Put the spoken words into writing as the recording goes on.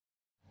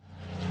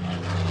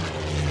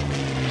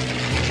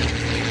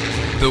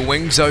The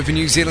Wings Over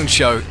New Zealand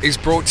show is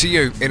brought to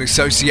you in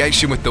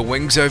association with the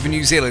Wings Over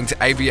New Zealand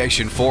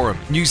Aviation Forum,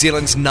 New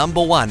Zealand's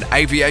 #1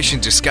 aviation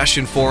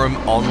discussion forum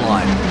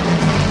online.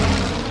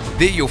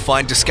 There you'll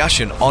find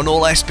discussion on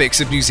all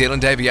aspects of New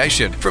Zealand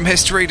aviation, from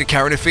history to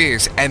current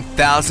affairs, and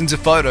thousands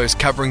of photos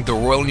covering the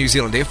Royal New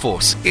Zealand Air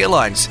Force,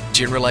 airlines,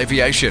 general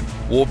aviation,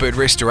 warbird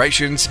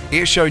restorations,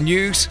 airshow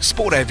news,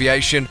 sport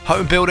aviation,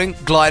 home building,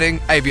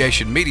 gliding,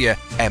 aviation media,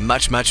 and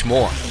much, much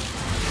more.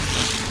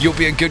 You'll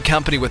be in good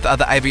company with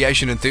other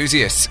aviation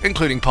enthusiasts,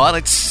 including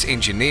pilots,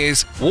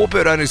 engineers,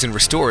 warbird owners and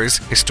restorers,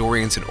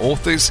 historians and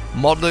authors,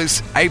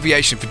 modelers,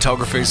 aviation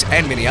photographers,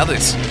 and many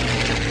others.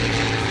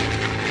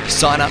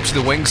 Sign up to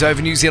the Wings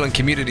Over New Zealand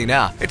community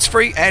now. It's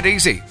free and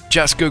easy.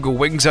 Just Google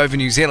Wings Over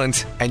New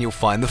Zealand and you'll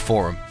find the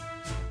forum.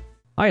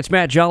 Hi, it's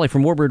Matt Jolly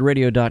from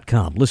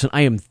warbirdradio.com. Listen,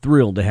 I am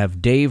thrilled to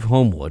have Dave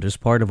Homewood as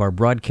part of our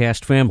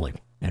broadcast family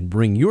and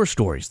bring your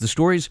stories, the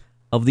stories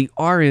of the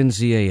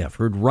RNZAF,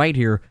 heard right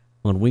here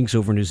on Wings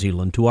Over New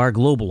Zealand, to our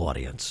global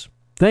audience.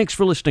 Thanks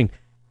for listening,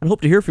 and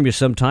hope to hear from you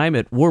sometime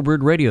at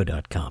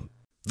warbirdradio.com.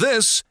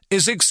 This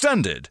is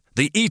Extended,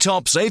 the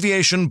ETOPS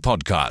Aviation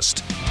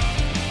Podcast.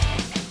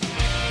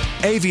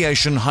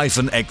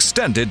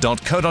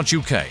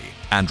 aviation-extended.co.uk.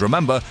 And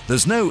remember,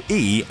 there's no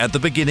E at the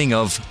beginning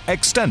of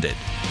Extended.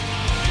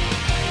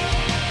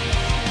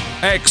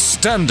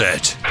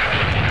 Extended.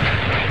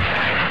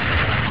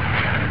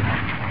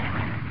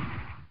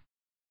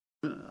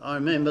 I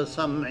remember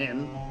some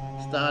men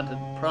started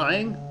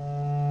praying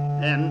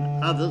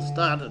and others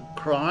started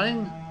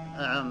crying.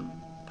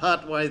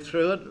 Part way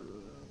through it,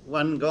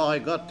 one guy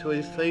got to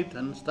his feet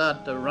and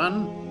started to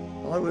run.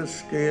 I was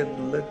scared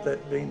to let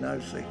that be no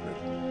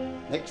secret.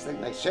 Next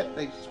thing they set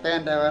the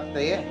spandau up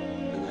there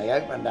and they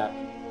opened up.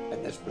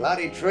 And there's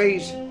bloody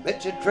trees,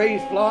 bits of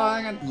trees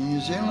flying. And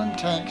New Zealand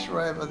tanks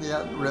were over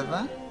the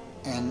river,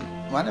 and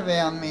one of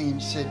our men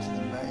said to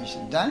them, he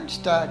said, don't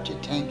start your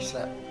tanks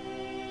up.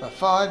 For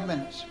 5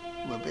 minutes,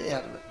 we'll be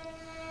out of it.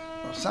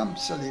 Well, some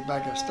silly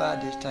bugger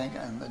started his tank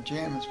and the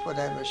Germans put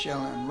out a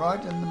shell in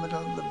right in the middle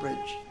of the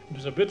bridge. It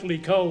was a bitterly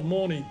cold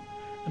morning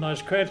and I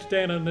was crouched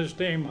down in this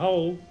damn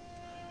hole,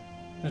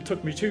 and it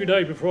took me 2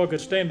 days before I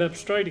could stand up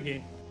straight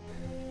again.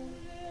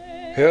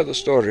 Hear the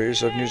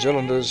stories of New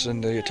Zealanders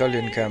in the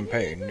Italian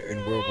campaign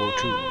in World War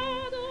II.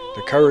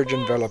 The Courage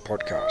and Valour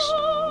podcast.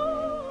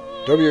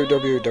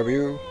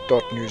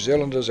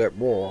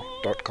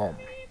 www.newzealandersatwar.com.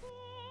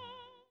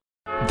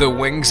 The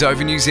Wings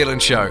Over New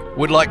Zealand show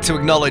would like to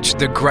acknowledge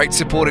the great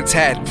support it's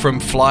had from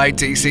Fly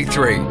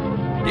DC-3.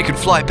 You can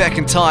fly back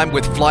in time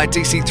with Fly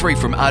DC-3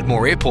 from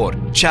Ardmore Airport,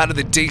 charter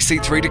the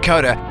DC-3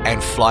 Dakota,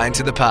 and fly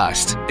into the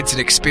past. It's an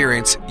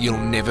experience you'll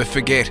never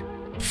forget.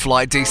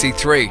 Fly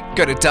DC-3.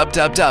 Go to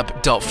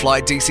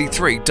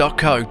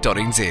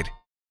www.flydc3.co.nz.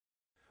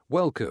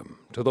 Welcome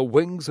to the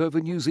Wings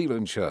Over New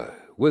Zealand show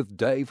with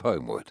Dave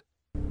Homewood.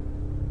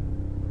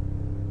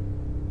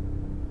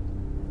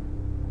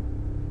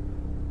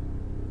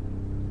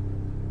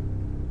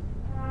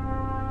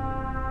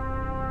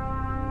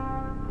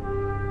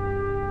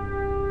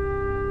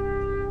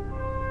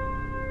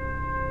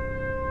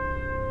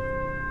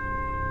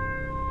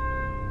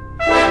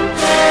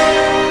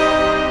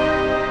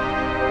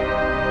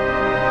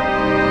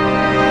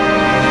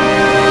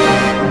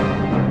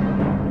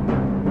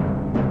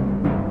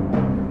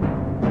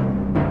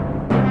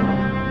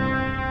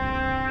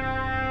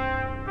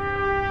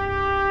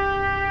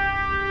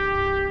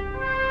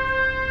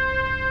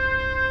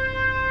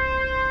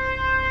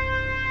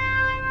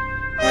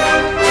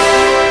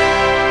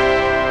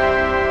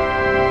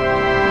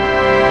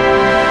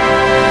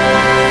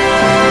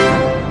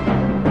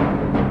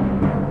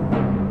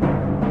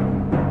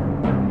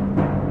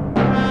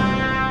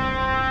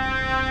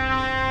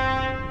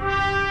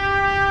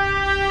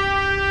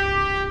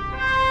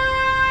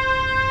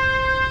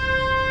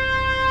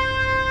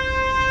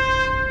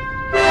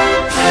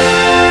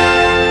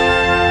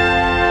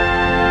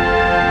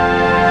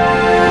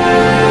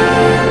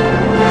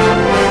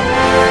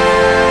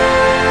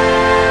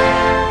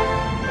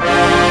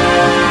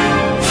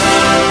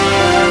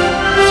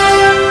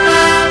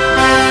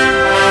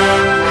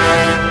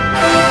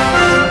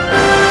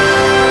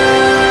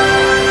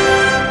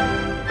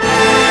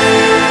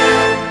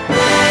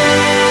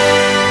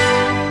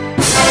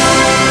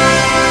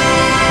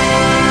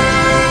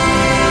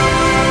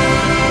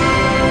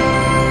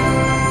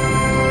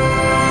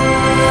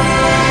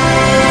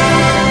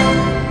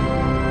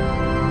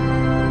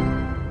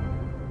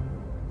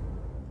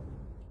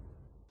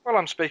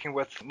 I'm speaking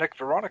with Nick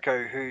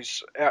Veronico,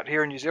 who's out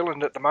here in New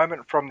Zealand at the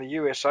moment from the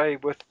USA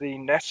with the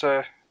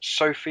NASA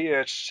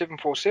SOFIA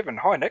 747.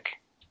 Hi, Nick.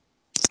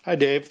 Hi,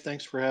 Dave.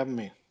 Thanks for having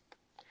me.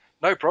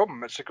 No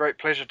problem. It's a great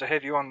pleasure to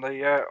have you on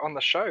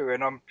the show,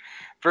 and I'm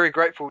very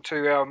grateful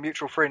to our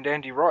mutual friend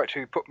Andy Wright,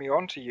 who put me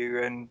on to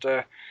you and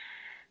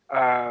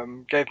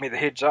gave me the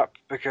heads up,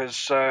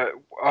 because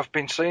I've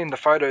been seeing the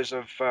photos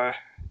of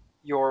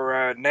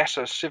your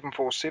NASA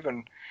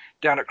 747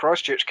 down at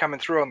Christchurch coming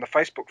through on the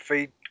Facebook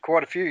feed.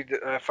 Quite a few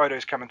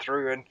photos coming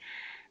through, and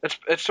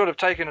it's sort of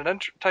taken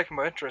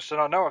my interest,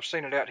 and I know I've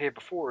seen it out here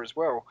before as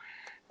well.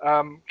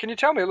 Can you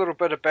tell me a little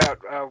bit about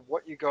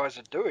what you guys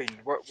are doing?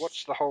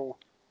 What's the whole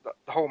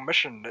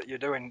mission that you're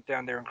doing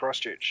down there in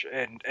Christchurch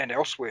and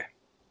elsewhere?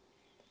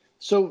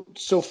 So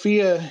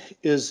SOFIA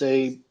is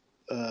the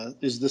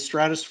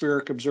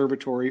Stratospheric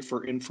Observatory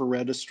for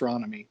Infrared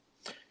Astronomy.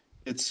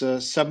 It's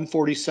a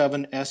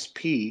 747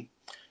 SP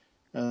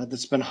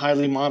that's been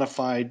highly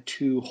modified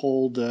to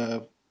hold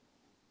a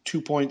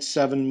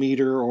 2.7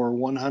 meter or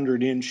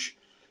 100-inch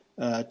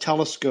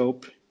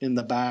telescope in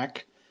the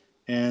back,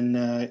 and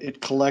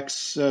it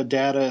collects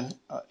data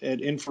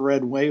at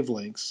infrared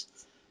wavelengths.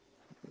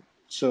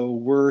 So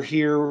we're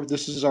here.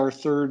 This is our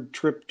third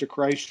trip to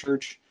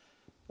Christchurch.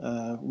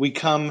 We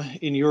come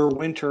in your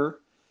winter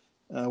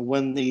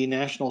when the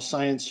National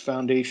Science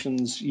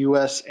Foundation's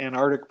U.S.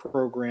 Antarctic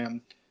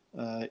program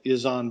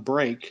is on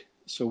break.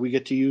 So we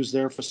get to use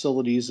their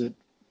facilities at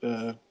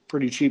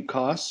pretty cheap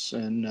costs.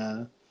 And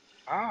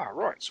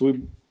right. So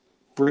we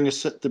bring the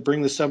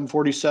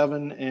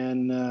 747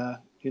 and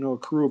a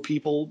crew of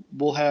people.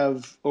 We'll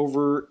have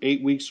over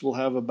 8 weeks. We'll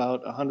have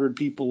about 100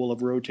 people will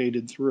have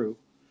rotated through.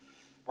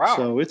 Wow.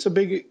 So it's a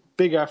big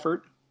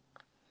effort.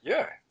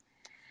 Yeah.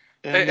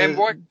 And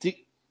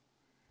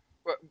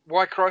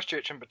why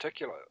Christchurch in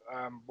particular?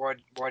 Why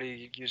do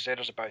you use that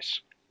as a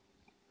base?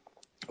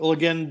 Well,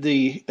 again,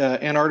 the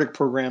Antarctic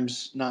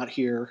program's not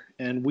here,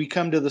 and we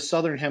come to the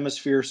southern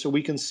hemisphere so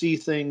we can see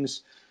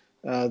things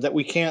that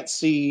we can't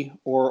see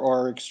or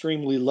are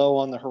extremely low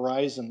on the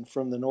horizon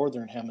from the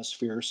northern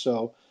hemisphere.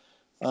 So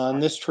on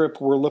this trip,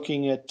 we're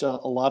looking at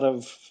a lot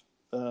of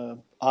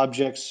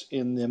objects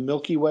in the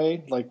Milky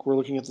Way, like we're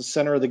looking at the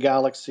center of the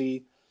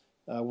galaxy.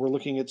 We're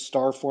looking at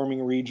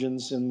star-forming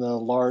regions in the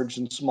large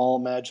and small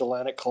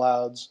Magellanic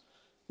Clouds,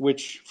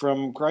 which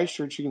from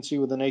Christchurch you can see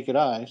with the naked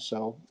eye.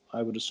 So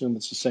I would assume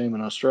it's the same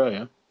in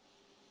Australia.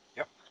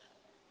 Yep.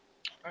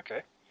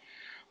 Okay.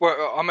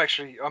 Well, I'm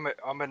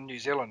in New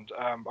Zealand.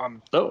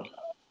 I'm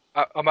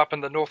up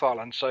in the North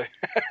Island, so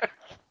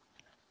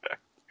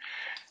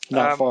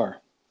not far.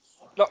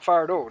 Not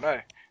far at all. No.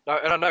 No,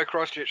 and I know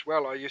Christchurch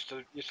well. I used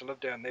to live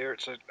down there.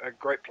 It's a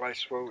great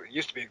place. Well, it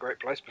used to be a great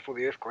place before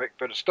the earthquake,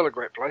 but it's still a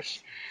great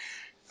place.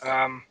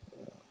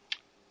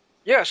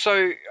 Yeah.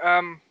 So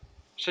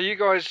you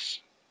guys,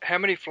 how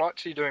many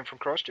flights are you doing from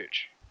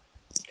Christchurch?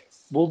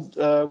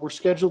 We're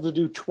scheduled to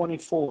do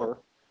 24,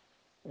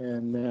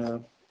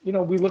 and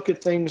we look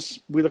at things.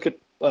 We look at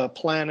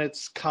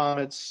planets,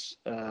 comets,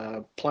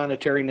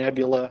 planetary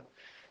nebula,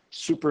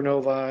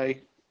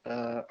 supernovae.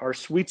 Our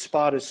sweet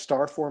spot is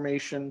star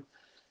formation.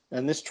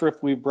 And this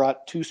trip, we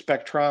brought 2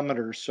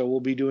 spectrometers, so we'll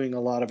be doing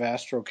a lot of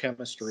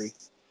astrochemistry.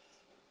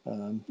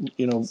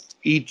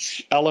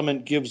 Each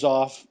element gives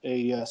off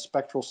a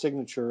spectral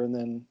signature, and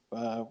then,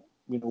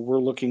 we're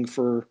looking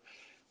for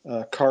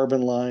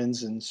carbon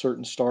lines in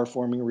certain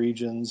star-forming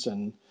regions,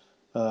 and,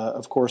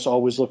 of course,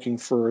 always looking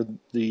for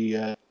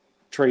the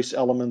trace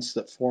elements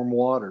that form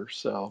water.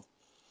 So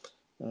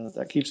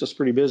that keeps us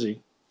pretty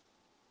busy.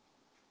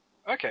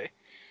 Okay.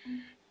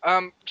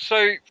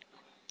 So...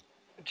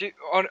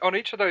 on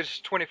each of those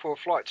 24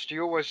 flights, do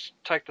you always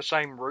take the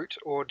same route,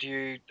 or do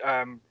you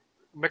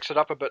mix it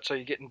up a bit so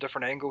you're getting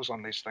different angles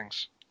on these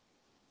things?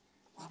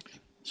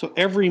 So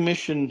every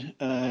mission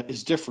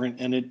is different,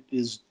 and it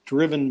is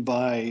driven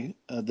by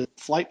the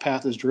flight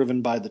path is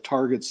driven by the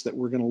targets that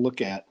we're going to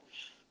look at.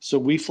 So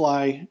we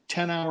fly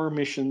 10-hour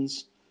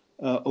missions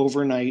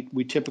overnight.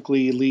 We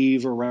typically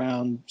leave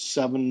around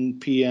 7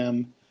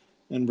 p.m.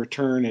 and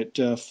return at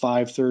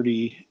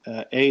 5:30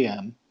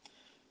 a.m.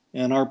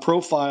 And our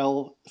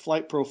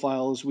flight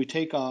profile is we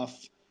take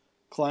off,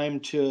 climb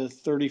to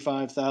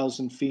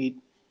 35,000 feet,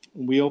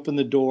 we open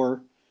the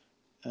door,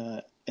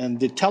 and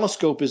the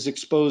telescope is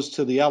exposed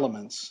to the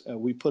elements.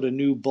 We put a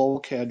new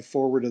bulkhead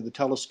forward of the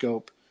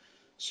telescope.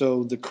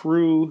 So the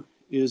crew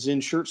is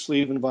in shirt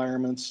sleeve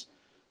environments.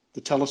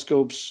 The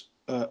telescope's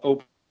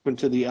open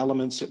to the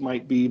elements. It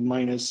might be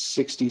minus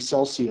 60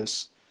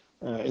 Celsius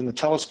in the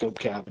telescope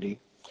cavity.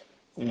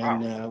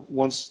 And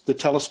once the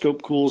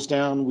telescope cools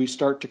down, we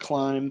start to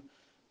climb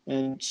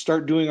and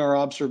start doing our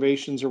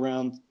observations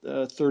around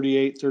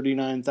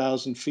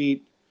 39,000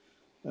 feet,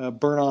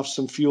 burn off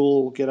some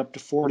fuel, get up to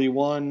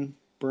 41,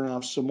 burn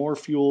off some more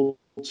fuel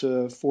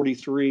to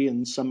 43,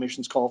 and some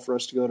missions call for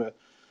us to go to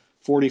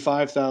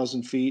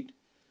 45,000 feet.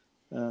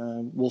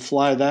 We'll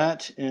fly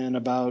that, and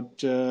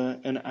about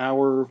an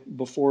hour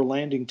before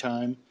landing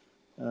time,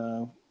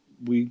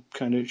 we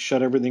kind of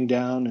shut everything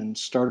down and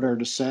start our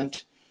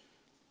descent.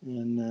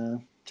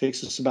 And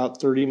takes us about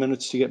 30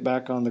 minutes to get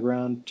back on the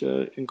ground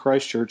in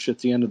Christchurch at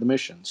the end of the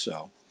mission.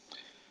 So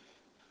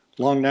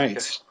long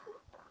nights.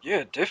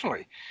 Yeah,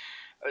 definitely.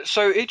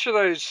 So each of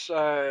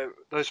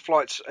those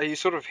flights, are you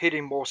sort of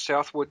heading more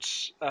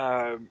southwards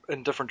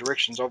in different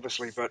directions,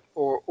 obviously, but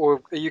or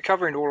are you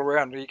covering all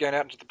around? Are you going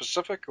out into the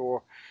Pacific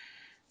or?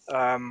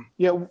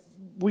 Yeah,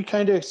 we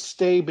kind of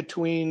stay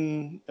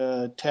between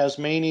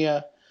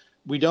Tasmania.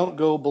 We don't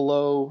go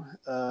below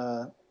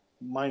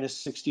minus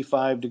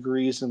 65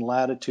 degrees in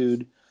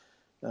latitude.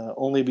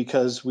 only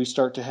because we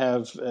start to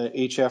have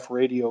HF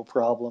radio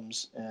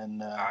problems,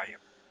 and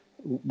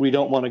we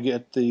don't want to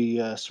get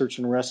the search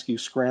and rescue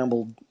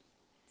scrambled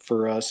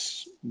for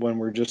us when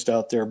we're just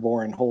out there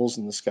boring holes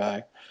in the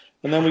sky.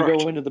 And then we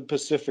go into the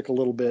Pacific a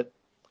little bit.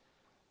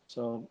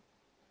 So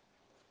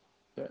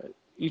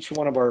each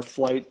one of our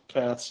flight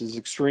paths is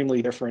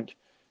extremely different,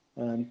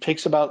 and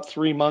takes about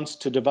 3 months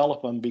to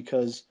develop them,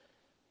 because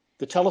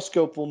the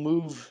telescope will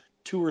move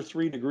 2 or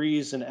 3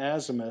 degrees in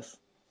azimuth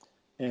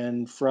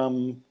and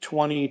from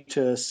 20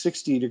 to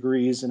 60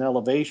 degrees in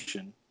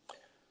elevation.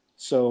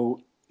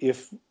 So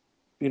if,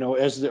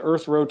 as the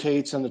Earth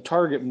rotates and the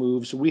target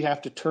moves, we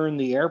have to turn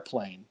the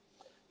airplane,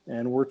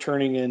 and we're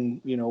turning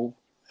in,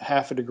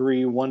 half a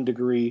degree, 1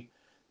 degree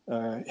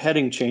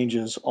heading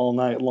changes all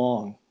night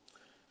long.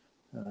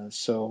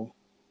 So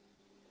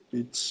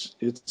it's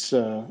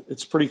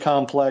pretty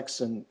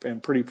complex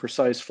and pretty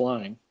precise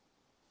flying.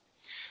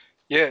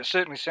 Yeah, it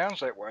certainly sounds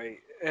that way.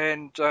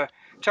 And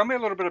tell me a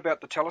little bit about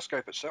the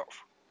telescope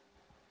itself.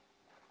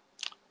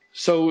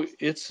 So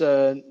it's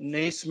a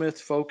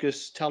Naismith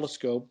focus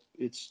telescope.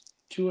 It's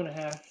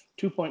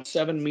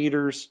 2.7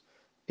 meters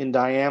in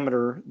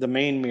diameter, the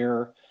main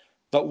mirror,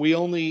 but we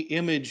only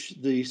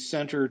image the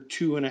center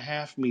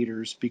 2.5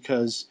 meters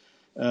because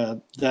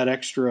that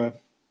extra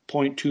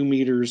 0.2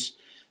 meters,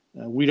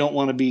 we don't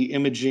want to be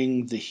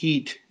imaging the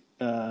heat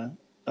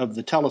of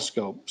the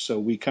telescope, so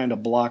we kind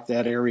of block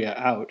that area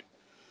out.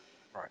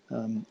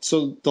 Right.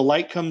 So the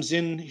light comes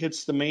in,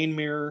 hits the main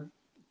mirror,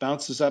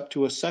 bounces up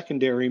to a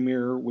secondary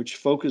mirror, which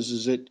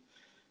focuses it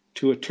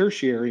to a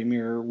tertiary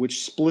mirror,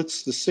 which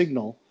splits the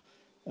signal.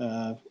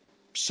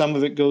 Some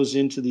of it goes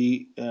into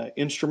the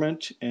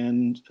instrument,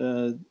 and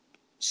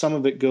some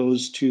of it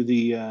goes to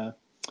the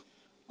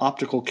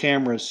optical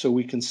cameras, so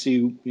we can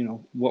see,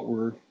 what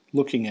we're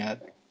looking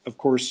at. Of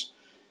course,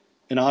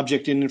 an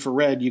object in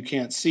infrared you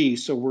can't see,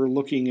 so we're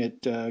looking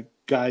at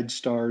guide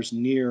stars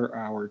near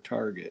our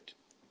target.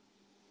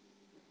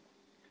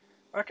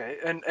 Okay,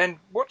 and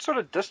what sort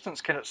of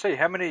distance can it see?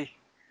 How many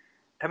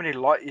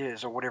light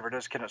years or whatever it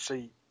is can it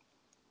see?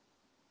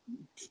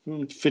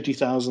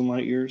 50,000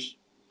 light years.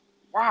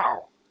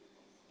 Wow.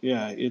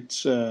 Yeah,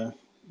 it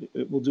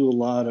will do a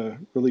lot of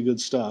really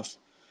good stuff.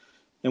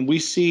 And we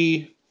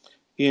see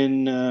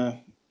in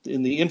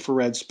the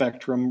infrared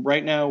spectrum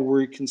right now,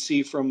 we can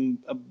see from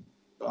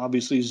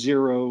obviously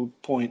 0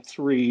 to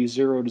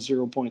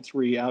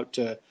 0.3 out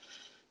to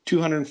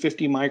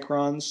 250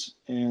 microns,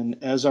 and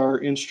as our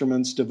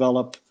instruments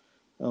develop,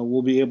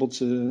 we'll be able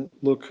to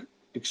look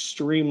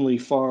extremely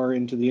far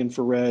into the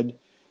infrared,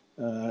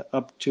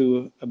 up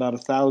to about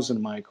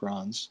 1,000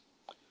 microns.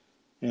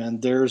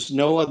 And there's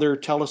no other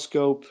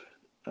telescope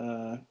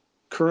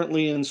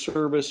currently in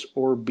service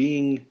or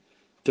being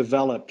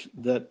developed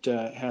that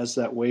has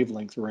that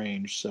wavelength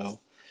range. So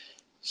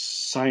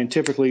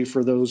scientifically,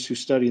 for those who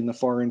study in the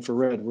far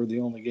infrared, we're the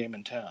only game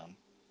in town.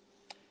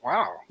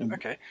 Wow.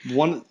 Okay.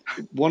 One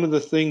of the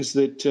things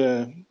that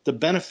the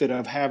benefit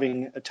of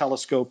having a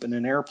telescope in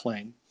an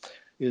airplane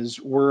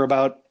is we're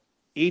about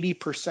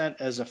 80%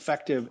 as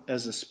effective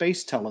as a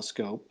space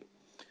telescope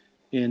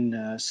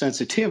in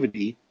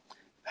sensitivity.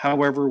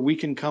 However, we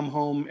can come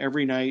home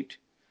every night.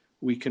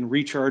 We can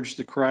recharge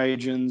the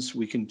cryogens.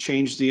 We can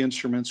change the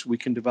instruments. We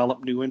can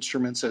develop new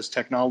instruments as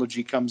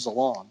technology comes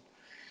along.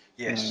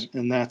 Yes.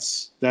 And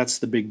that's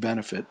the big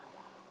benefit.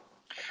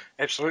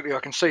 Absolutely, I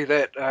can see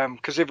that,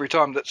 because every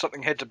time that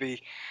something had to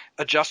be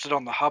adjusted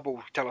on the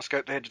Hubble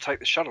telescope, they had to take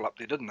the shuttle up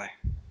there, didn't they?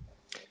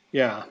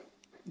 Yeah.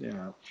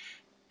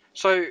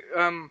 So,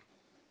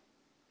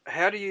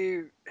 how do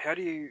you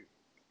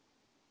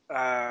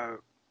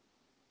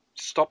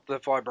stop the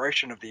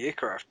vibration of the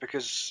aircraft?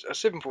 Because a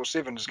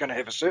 747 is going to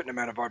have a certain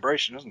amount of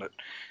vibration, isn't it?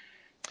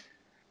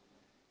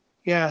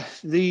 Yeah,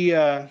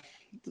 the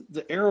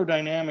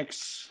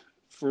aerodynamics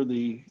for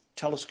the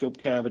telescope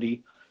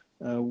cavity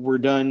were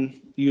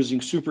done using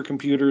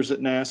supercomputers at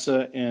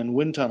NASA and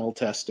wind tunnel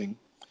testing.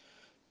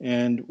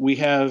 And we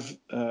have,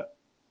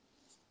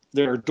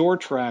 there are door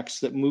tracks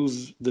that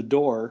move the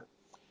door,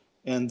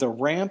 and the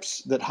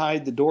ramps that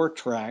hide the door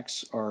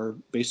tracks are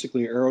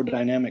basically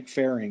aerodynamic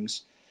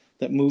fairings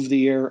that move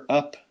the air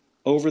up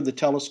over the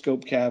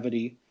telescope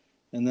cavity,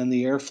 and then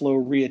the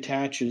airflow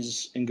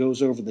reattaches and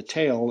goes over the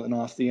tail and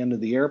off the end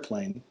of the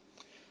airplane.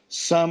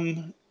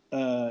 Some,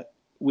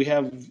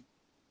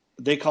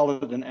 they call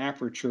it an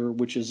aperture,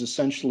 which is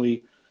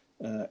essentially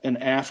an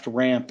aft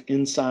ramp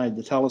inside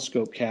the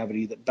telescope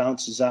cavity that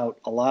bounces out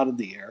a lot of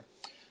the air.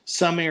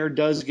 Some air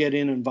does get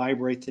in and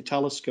vibrate the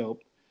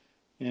telescope,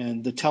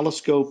 and the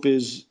telescope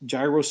is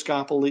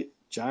gyroscopically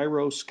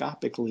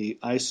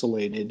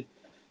isolated.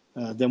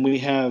 Then we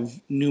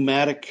have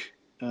pneumatic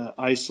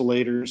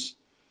isolators,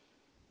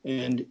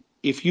 and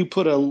if you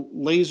put a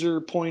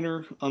laser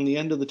pointer on the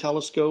end of the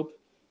telescope,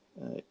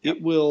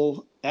 it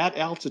will, at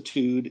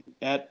altitude,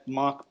 at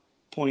Mach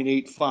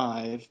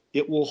 0.85,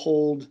 it will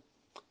hold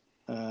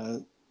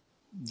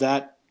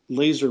that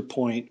laser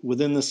point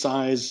within the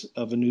size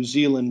of a New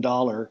Zealand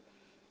dollar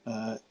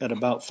at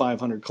about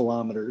 500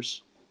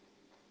 kilometers.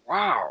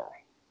 Wow.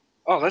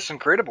 Oh, that's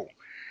incredible.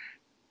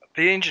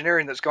 the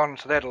engineering that's gone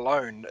into that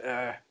alone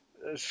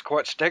is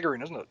quite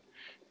staggering, isn't it?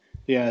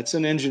 Yeah, it's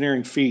an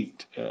engineering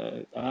feat.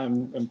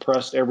 I'm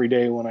impressed every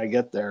day when I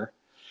get there.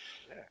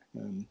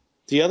 Yeah.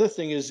 The other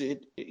thing is,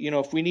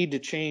 if we need to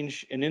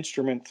change an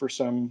instrument for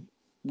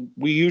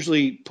we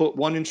usually put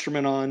one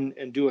instrument on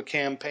and do a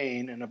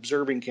campaign, an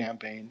observing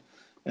campaign,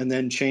 and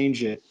then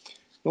change it.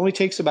 It only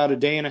takes about a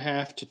day and a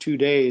half to 2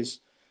 days,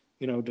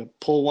 to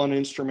pull one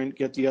instrument,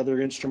 get the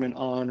other instrument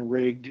on,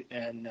 rigged,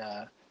 and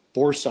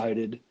bore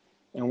sighted,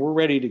 and we're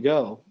ready to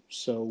go.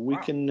 So we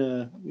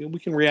can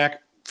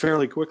react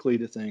fairly quickly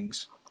to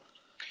things.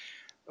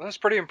 Well, that's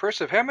pretty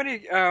impressive. How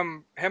many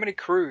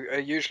crew are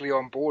usually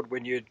on board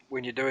when you're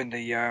doing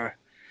the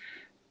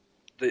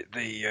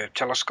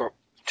telescope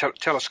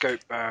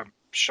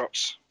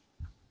shots?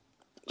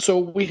 So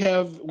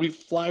we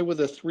fly with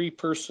a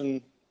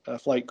 3-person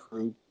flight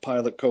crew: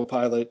 pilot,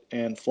 co-pilot,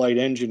 and flight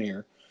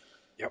engineer.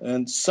 Yep.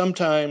 And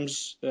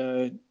sometimes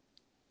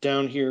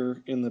down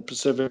here in the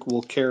Pacific,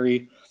 we'll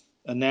carry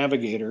a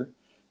navigator,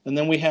 and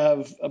then we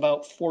have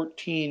about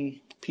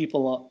 14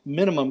 people,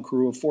 minimum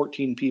crew of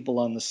 14 people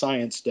on the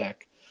science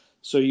deck.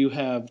 So you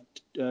have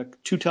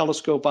 2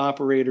 telescope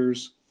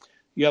operators,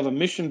 you have a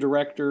mission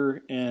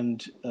director,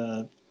 and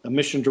a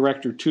mission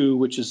director 2,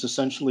 which is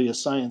essentially a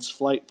science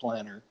flight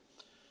planner.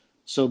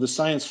 So the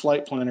science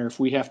flight planner, if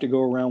we have to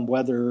go around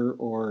weather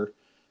or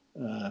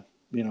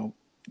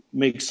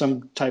make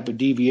some type of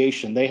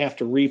deviation, they have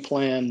to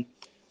replan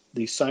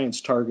the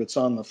science targets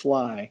on the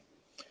fly.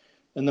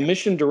 And the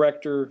mission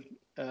director,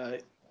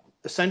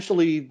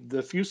 essentially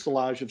the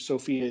fuselage of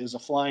SOFIA is a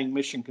flying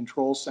mission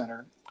control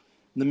center.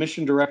 And the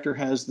mission director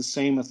has the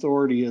same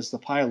authority as the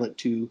pilot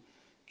to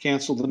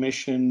cancel the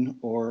mission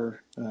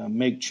or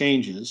make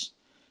changes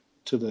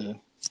to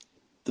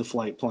the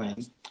flight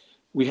plan.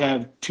 We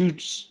have 2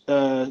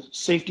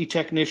 safety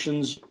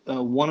technicians.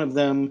 One of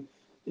them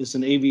is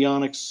an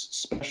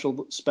avionics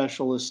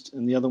specialist,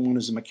 and the other one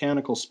is a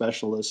mechanical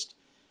specialist.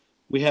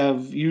 We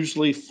have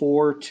usually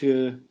 4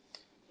 to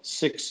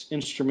 6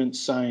 instrument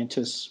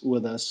scientists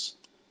with us.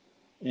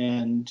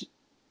 And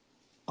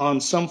on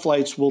some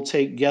flights, we'll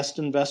take guest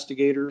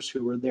investigators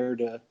who are there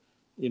to,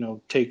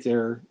 take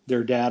their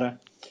data.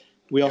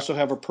 We also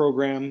have a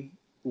program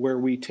where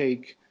we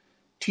take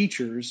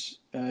teachers.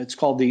 It's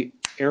called the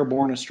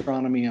Airborne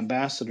Astronomy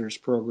Ambassadors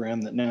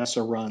program that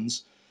NASA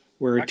runs,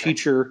 where a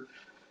teacher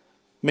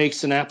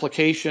makes an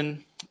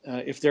application.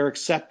 If they're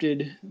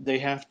accepted, they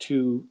have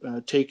to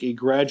take a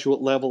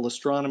graduate level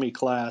astronomy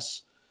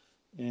class,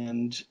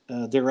 and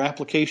their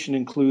application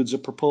includes a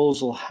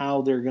proposal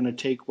how they're going to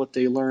take what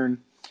they learn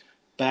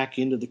back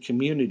into the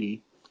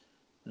community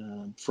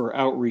for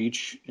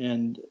outreach.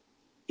 And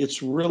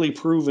it's really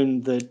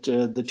proven that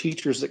the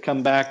teachers that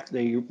come back,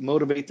 they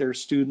motivate their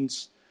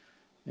students.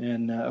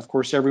 And of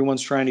course,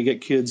 everyone's trying to get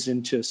kids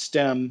into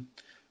STEM,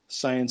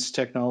 science,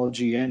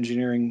 technology,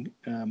 engineering,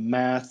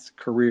 math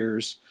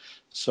careers.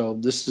 So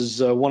this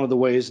is one of the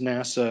ways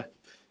NASA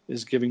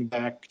is giving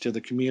back to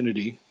the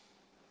community.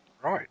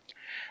 Right.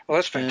 Well,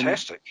 that's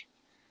fantastic.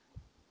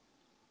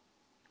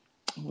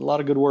 And a lot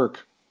of good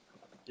work.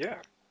 Yeah.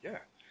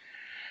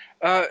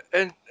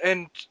 And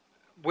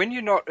when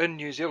you're not in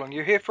New Zealand,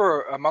 you're here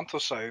for a month or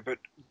so, but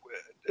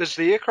is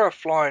the aircraft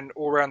flying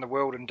all around the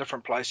world in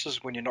different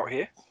places when you're not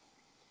here?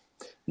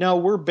 No,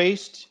 we're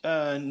based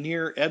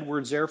near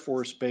Edwards Air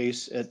Force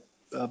Base at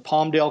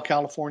Palmdale,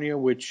 California,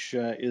 which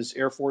is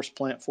Air Force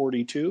Plant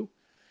 42.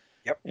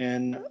 Yep.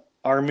 And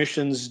our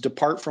missions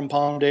depart from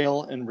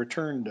Palmdale and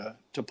return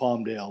to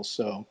Palmdale.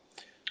 So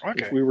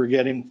if we were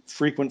getting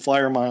frequent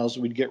flyer miles,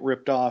 we'd get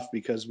ripped off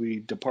because we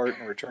depart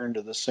and return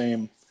to the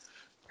same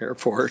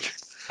airport.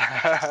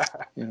 Yeah.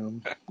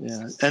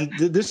 And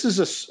this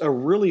is a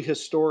really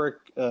historic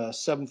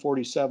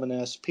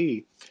 747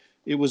 SP.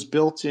 It was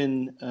built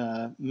in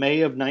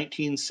May of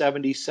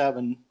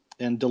 1977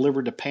 and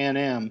delivered to Pan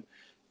Am.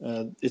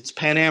 Its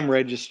Pan Am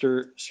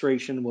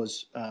registration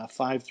was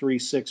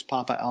 536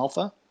 Papa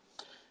Alpha,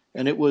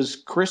 and it was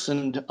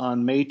christened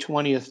on May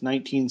 20th,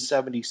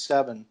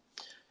 1977.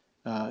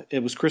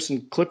 It was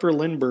christened Clipper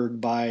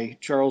Lindbergh by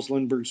Charles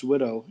Lindbergh's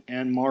widow,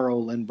 Anne Morrow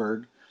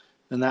Lindbergh,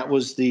 and that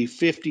was the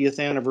 50th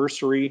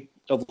anniversary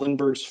of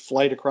Lindbergh's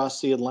flight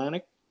across the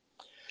Atlantic.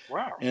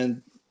 Wow.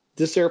 And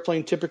this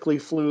airplane typically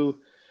flew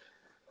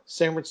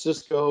San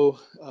Francisco,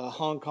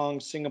 Hong Kong,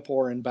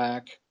 Singapore, and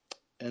back.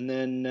 And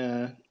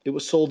then it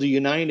was sold to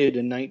United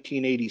in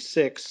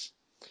 1986.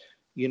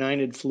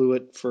 United flew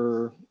it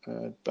for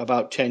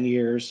about 10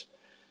 years.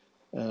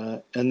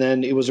 And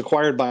then it was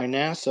acquired by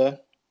NASA.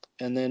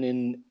 And then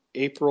in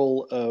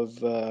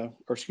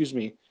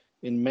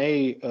in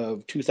May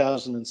of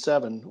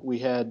 2007, we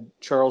had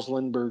Charles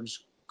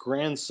Lindbergh's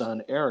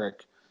grandson,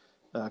 Eric,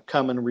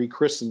 come and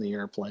rechristen the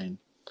airplane.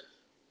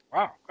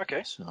 Wow,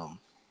 okay. So...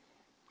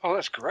 Oh,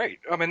 that's great.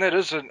 I mean, that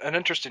is an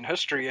interesting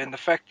history, and the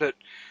fact that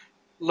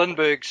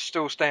Lindbergh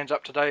still stands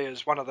up today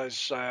as one of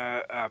those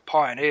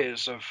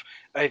pioneers of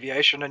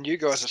aviation, and you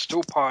guys are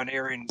still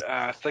pioneering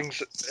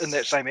things in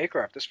that same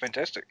aircraft. That's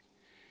fantastic.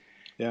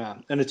 Yeah,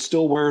 and it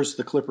still wears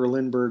the Clipper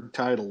Lindbergh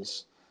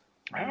titles.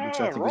 which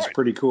I think is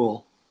pretty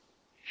cool.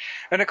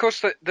 And of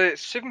course, the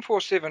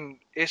 747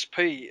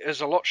 SP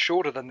is a lot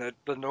shorter than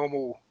the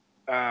normal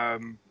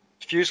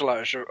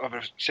fuselage of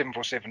a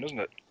 747, isn't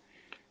it?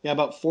 Yeah,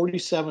 about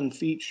 47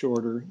 feet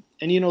shorter.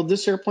 And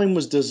this airplane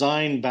was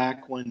designed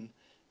back when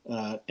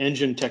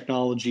engine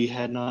technology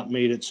had not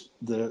made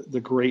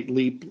the great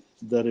leap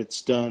that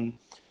it's done.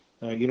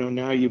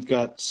 Now you've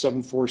got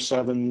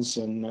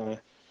 747s and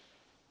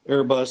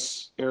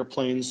Airbus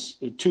airplanes,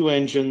 2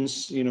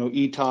 engines,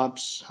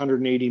 ETOPS,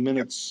 180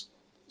 minutes.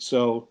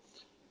 So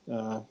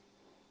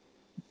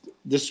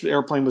this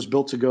airplane was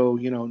built to go,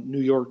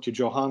 New York to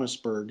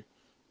Johannesburg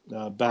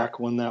back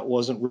when that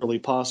wasn't really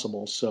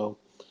possible. So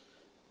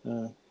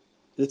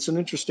it's an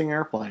interesting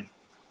airplane.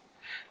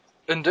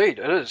 Indeed,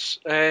 it is,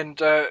 and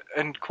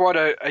quite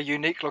a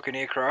unique looking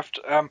aircraft.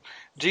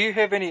 Do you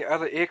have any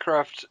other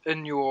aircraft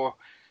in your,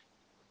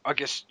 I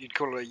guess you'd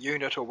call it a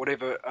unit or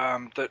whatever,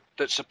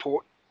 that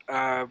support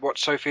what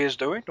SOFIA is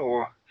doing,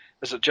 or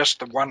is it just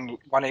the one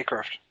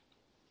aircraft?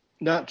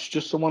 No, it's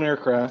just the one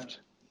aircraft.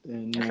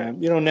 And, okay.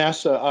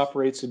 NASA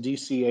operates a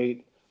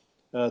DC-8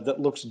 that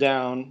looks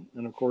down,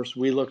 and of course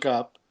we look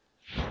up.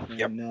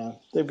 And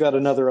they've got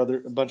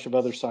a bunch of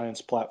other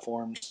science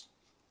platforms.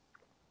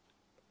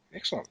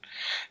 Excellent.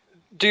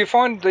 Do you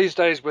find these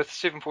days with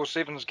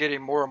 747s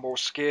getting more and more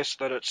scarce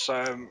that it's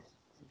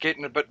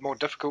getting a bit more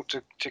difficult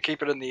to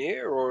keep it in the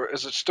air, or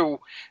is there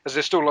still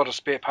a lot of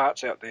spare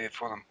parts out there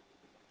for them?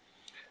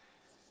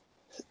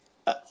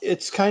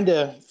 It's kind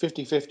of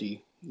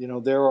 50-50.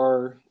 There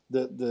are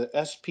the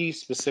SP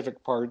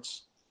specific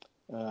parts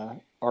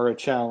are a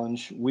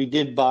challenge. We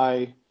did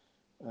buy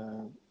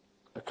a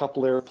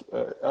couple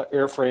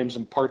airframes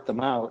and part them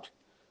out.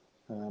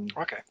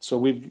 Okay. So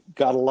we've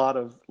got a lot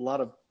of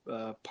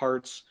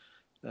parts.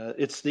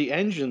 It's the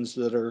engines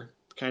that are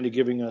kind of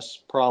giving us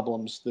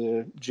problems.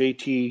 The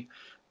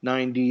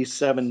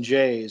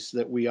JT9D7Js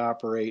that we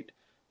operate.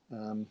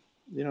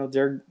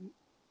 They're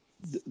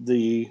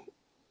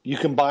you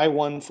can buy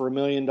one for $1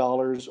 million,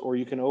 or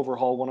you can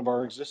overhaul one of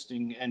our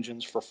existing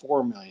engines for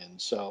 $4 million.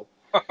 So,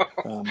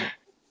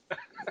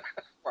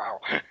 wow.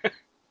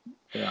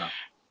 Yeah.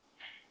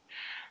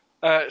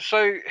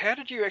 So how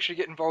did you actually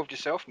get involved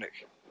yourself,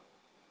 Nick?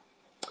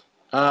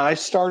 I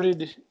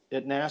started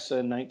at NASA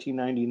in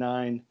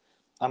 1999.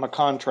 I'm a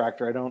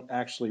contractor. I don't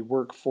actually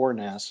work for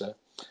NASA.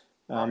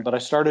 But I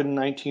started in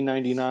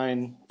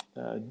 1999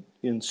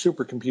 in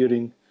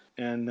supercomputing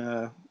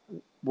and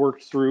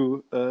worked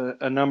through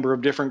a number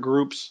of different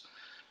groups.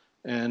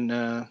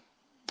 And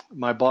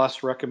my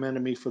boss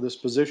recommended me for this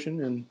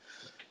position, and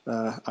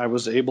I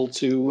was able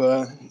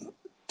to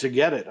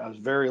get it. I was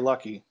very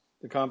lucky.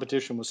 The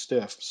competition was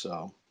stiff,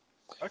 so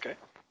okay,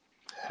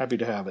 happy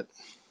to have it.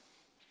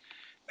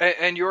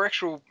 And your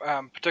actual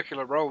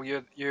particular role,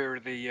 you're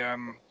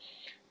the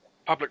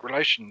public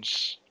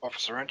relations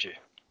officer, aren't you?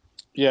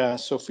 Yeah,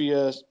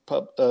 SOFIA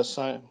Public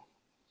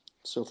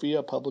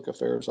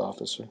Affairs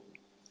Officer.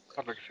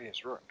 Public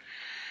Affairs, right.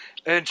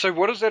 And so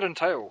what does that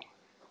entail?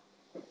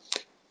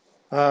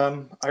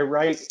 I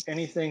write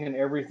anything and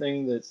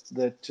everything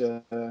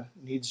that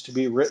needs to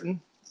be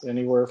written,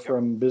 anywhere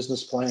from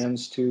business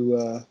plans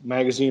to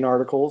magazine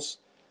articles.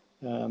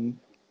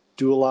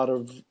 Do a lot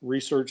of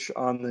research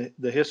on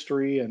the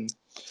history, and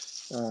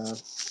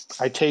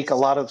I take a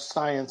lot of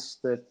science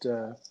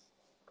that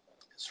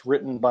is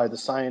written by the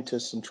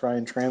scientists and try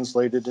and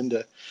translate it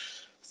into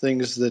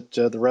things that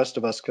the rest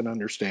of us can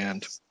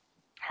understand.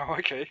 Oh,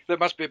 okay. That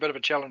must be a bit of a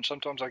challenge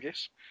sometimes, I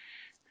guess.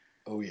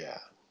 Oh, yeah.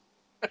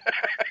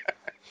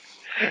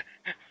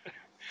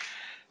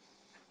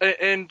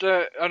 And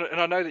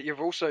I know that you've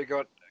also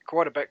got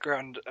quite a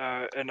background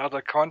in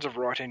other kinds of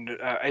writing,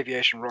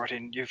 aviation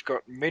writing. You've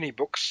got many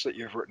books that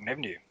you've written,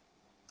 haven't you?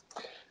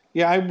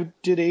 Yeah, I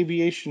did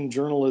aviation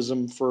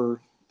journalism for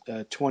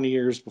 20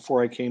 years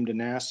before I came to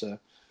NASA,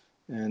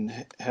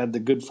 and had the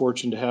good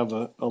fortune to have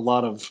a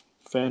lot of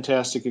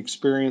fantastic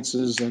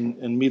experiences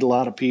and meet a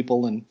lot of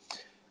people. And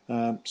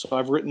so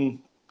I've written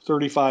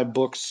 35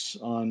 books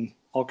on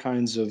all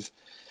kinds of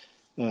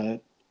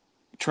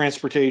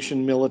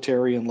transportation,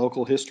 military, and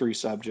local history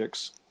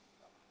subjects.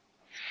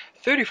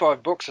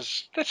 35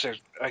 books, that's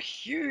a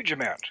huge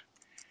amount.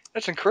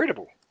 That's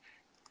incredible.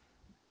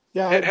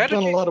 Yeah, I've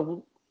done a lot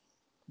of...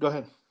 Go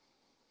ahead.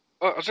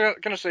 I was going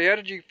to say, how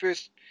did you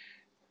first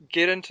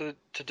get into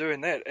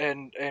doing that,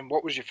 and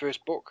what was your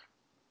first book?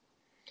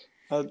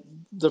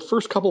 The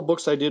first couple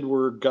books I did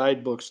were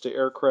guidebooks to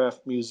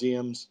aircraft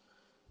museums.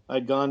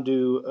 I'd gone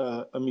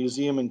to a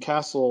museum at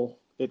Castle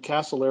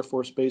Air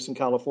Force Base in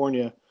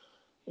California,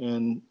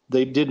 and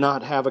they did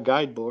not have a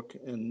guidebook,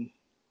 and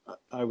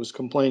I was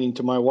complaining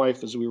to my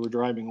wife as we were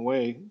driving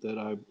away that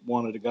I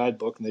wanted a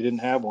guidebook, and they didn't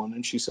have one,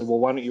 and she said, well,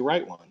 why don't you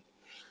write one?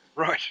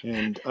 Right.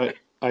 And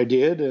I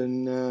did,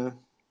 and the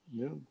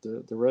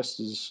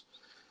rest is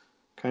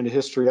kind of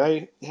history.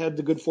 I had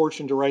the good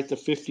fortune to write the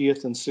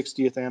 50th and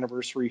 60th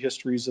anniversary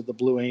histories of the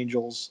Blue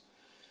Angels,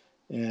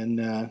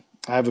 and I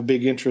have a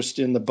big interest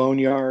in the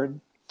Boneyard,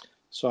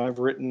 so I've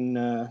written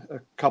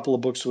a couple of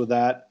books with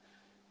that.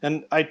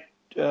 And I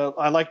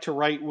I like to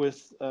write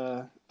with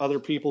other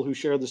people who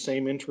share the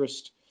same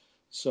interest.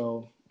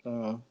 So,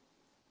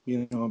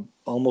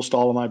 almost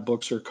all of my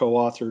books are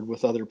co-authored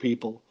with other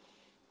people,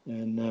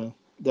 and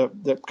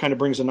that kind of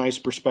brings a nice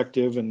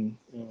perspective, and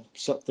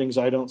some things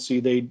I don't see,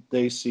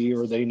 they see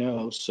or they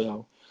know.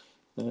 So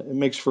it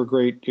makes for a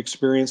great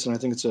experience, and I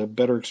think it's a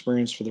better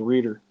experience for the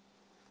reader.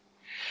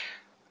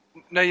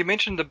 Now, you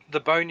mentioned the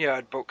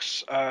boneyard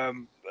books.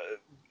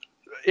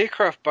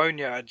 Aircraft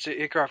boneyards,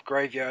 aircraft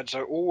graveyards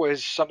are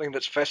always something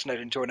that's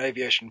fascinating to an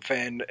aviation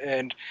fan,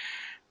 and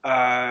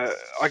I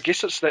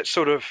guess it's that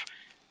sort of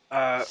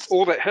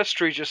all that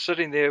history just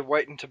sitting there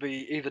waiting to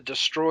be either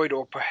destroyed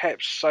or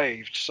perhaps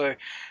saved. So,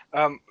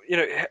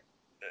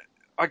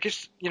 I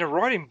guess,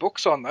 writing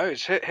books on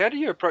those, how do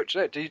you approach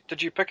that?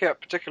 Did you pick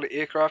out particular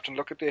aircraft and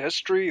look at their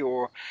history,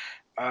 or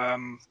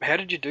how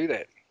did you do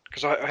that?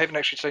 Because I haven't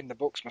actually seen the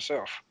books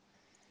myself.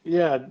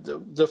 Yeah,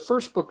 the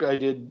first book I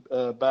did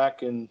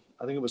back in,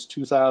 I think it was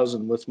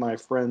 2000, with my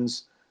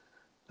friends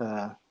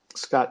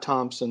Scott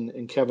Thompson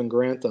and Kevin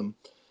Grantham.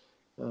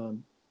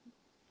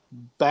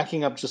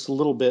 Backing up just a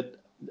little bit,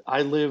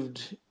 I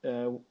lived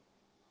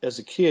as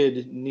a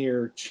kid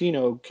near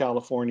Chino,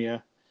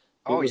 California.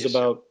 It was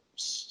about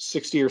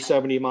 60 or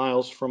 70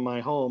 miles from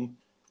my home,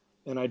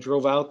 and I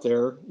drove out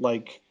there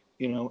like,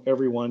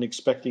 everyone,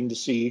 expecting to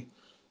see,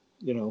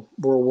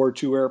 World War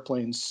II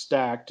airplanes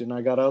stacked, and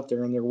I got out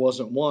there and there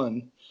wasn't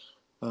one.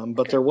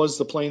 But there was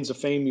the Planes of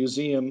Fame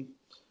Museum,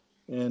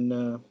 and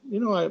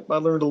I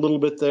learned a little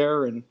bit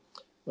there, and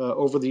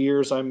over the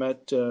years I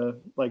met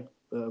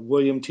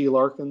William T.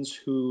 Larkins,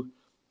 who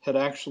had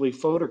actually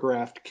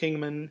photographed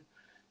Kingman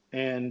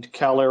and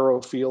Cal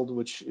Aerofield,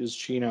 which is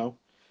Chino,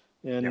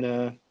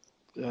 and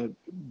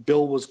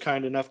Bill was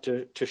kind enough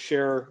to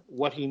share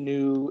what he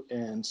knew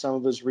and some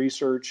of his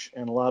research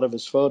and a lot of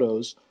his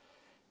photos,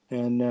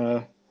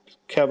 and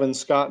Kevin,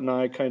 Scott, and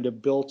I kind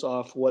of built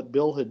off what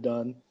Bill had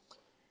done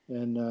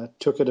and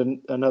took it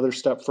another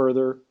step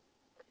further.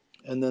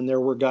 And then there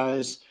were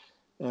guys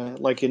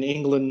like in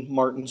England,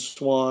 Martin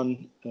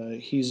Swan.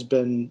 He's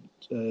been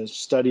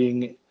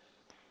studying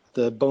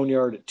the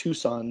boneyard at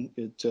Tucson.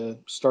 It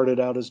started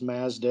out as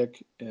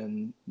Mazdik,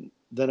 and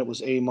then it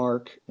was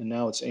A-Mark, and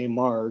now it's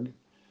A-Marg.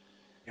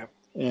 Yep.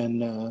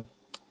 And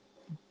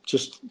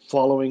just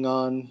following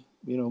on,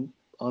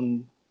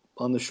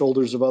 on the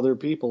shoulders of other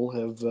people,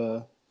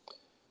 have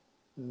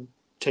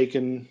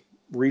taken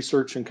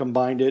research and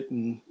combined it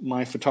in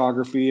my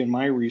photography and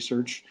my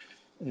research.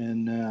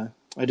 And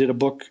I did a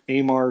book,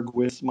 A-Marg,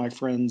 with my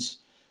friends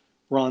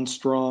Ron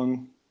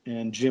Strong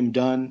and Jim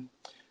Dunn.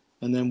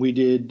 And then we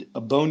did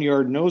a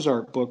Boneyard Nose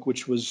Art book,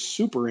 which was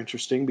super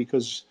interesting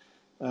because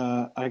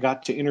I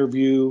got to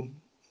interview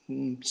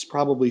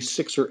probably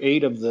 6 or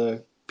 8 of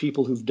the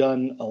people who've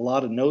done a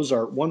lot of nose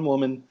art. One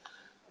woman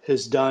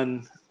has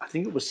done, I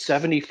think it was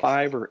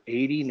 75 or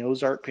 80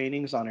 nose art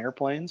paintings on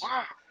airplanes.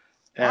 Wow.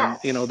 And,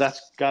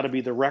 that's got to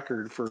be the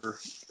record for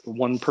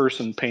one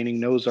person painting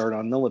nose art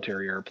on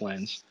military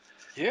airplanes.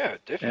 Yeah,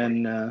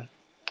 definitely. And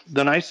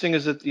the nice thing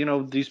is that,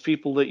 these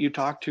people that you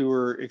talk to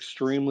are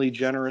extremely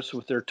generous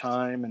with their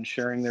time and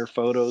sharing their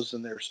photos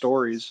and their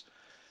stories.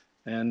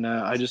 And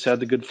I just had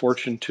the good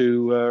fortune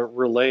to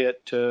relay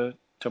it to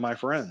my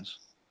friends.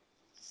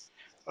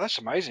 That's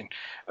amazing.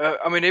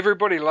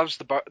 Everybody loves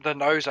the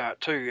nose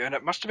art too, and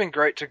it must have been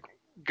great to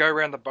go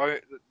around the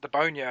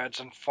boneyards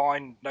and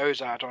find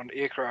nose art on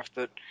aircraft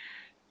that,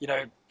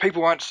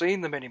 people aren't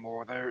seeing them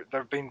anymore.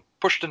 They've been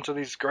pushed into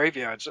these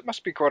graveyards. It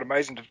must be quite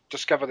amazing to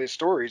discover their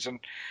stories and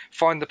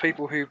find the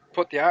people who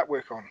put the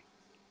artwork on.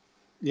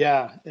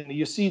 Yeah, and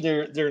you see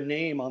their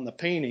name on the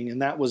painting,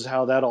 and that was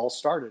how that all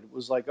started. It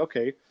was like,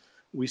 okay,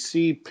 we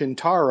see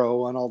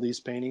Pintaro on all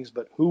these paintings,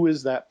 but who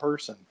is that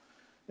person,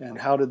 and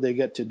how did they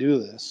get to do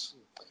this?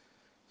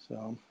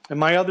 So, and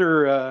my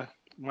other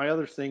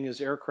thing is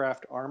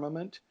aircraft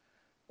armament,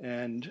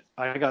 and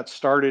I got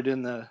started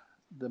in the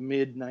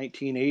mid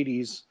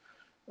 1980s.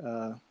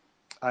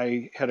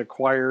 I had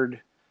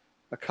acquired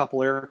a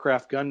couple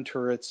aircraft gun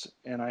turrets,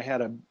 and I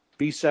had a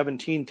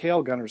B-17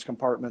 tail gunner's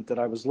compartment that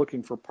I was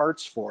looking for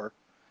parts for.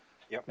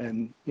 Yep.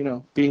 And,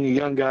 being a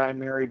young guy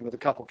married with a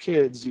couple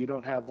kids, you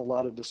don't have a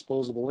lot of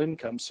disposable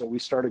income. So we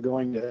started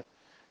going to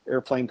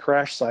airplane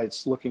crash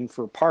sites looking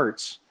for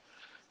parts.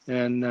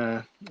 And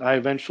I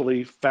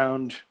eventually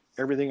found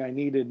everything I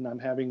needed, and I'm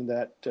having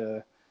that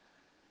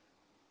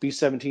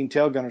B-17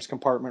 tail gunner's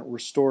compartment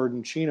restored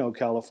in Chino,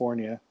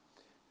 California,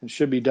 and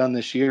should be done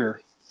this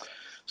year.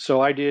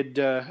 So I did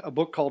a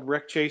book called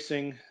Wreck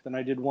Chasing. Then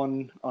I did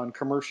one on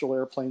commercial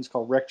airplanes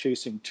called Wreck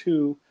Chasing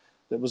 2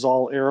 that was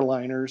all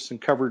airliners and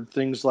covered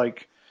things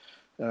like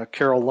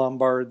Carol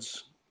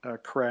Lombard's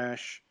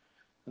crash.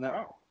 And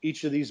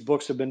each of these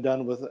books have been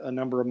done with a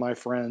number of my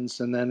friends.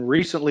 And then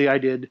recently I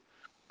did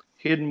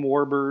Hidden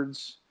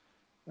Warbirds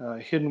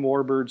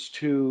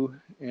 2,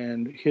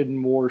 and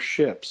Hidden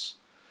Warships.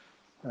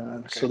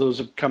 So those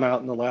have come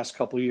out in the last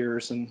couple of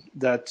years, and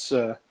that's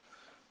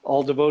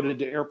all devoted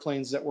to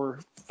airplanes that were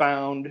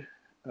found,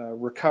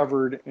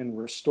 recovered, and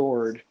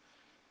restored.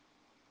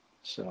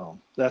 So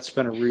that's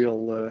been a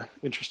real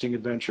interesting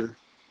adventure.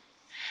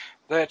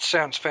 That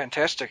sounds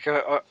fantastic.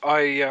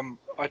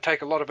 I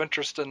take a lot of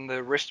interest in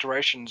the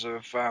restorations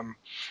of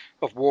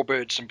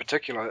warbirds in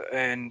particular,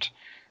 and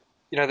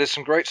there's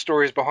some great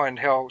stories behind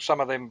how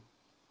some of them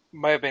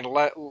may have been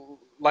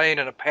laying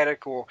in a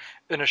paddock or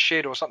in a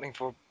shed or something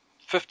for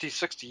 50,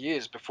 60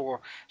 years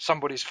before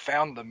somebody's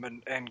found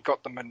them and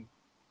got them and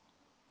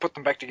put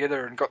them back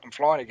together and got them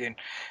flying again.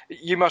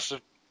 You must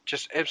have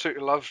just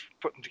absolutely loved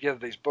putting together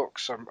these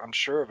books. I'm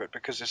sure of it,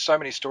 because there's so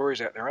many stories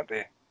out there, aren't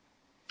there?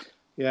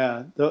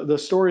 Yeah, the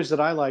stories that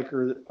I like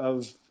are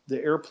of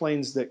the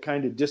airplanes that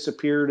kind of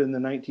disappeared in the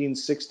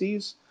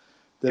 1960s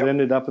that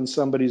ended up in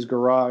somebody's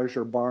garage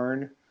or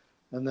barn,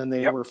 and then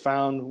they were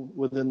found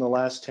within the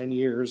last 10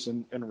 years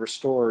and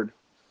restored.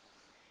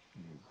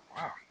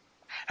 Wow.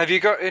 Have you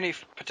got any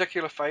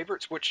particular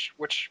favorites?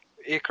 Which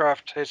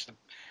aircraft has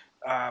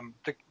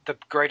the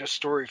greatest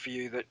story for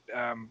you, that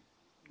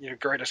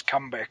greatest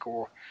comeback?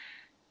 Or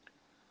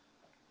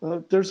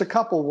there's a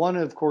couple. One,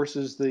 of course,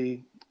 is the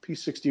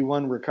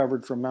P-61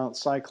 recovered from Mount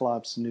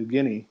Cyclops, New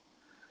Guinea.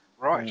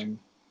 Right.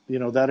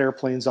 That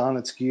airplane's on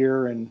its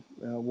gear and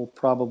will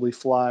probably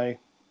fly,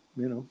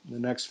 the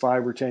next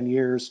 5 or 10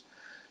 years.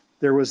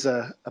 There was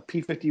a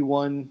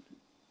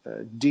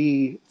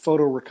P-51D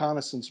photo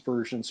reconnaissance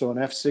version, so an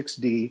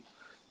F-6D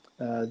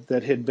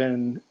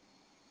that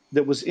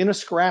was in a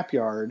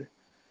scrapyard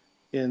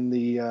in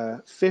the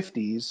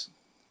 50s,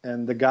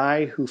 and the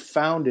guy who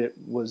found it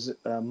was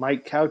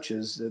Mike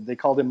Couches. They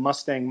called him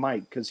Mustang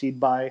Mike because he'd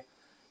buy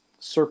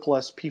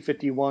surplus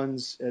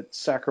P-51s at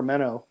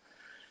Sacramento,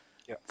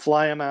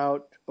 fly them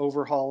out,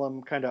 overhaul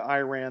them, kind of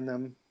Iran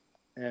them,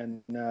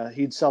 and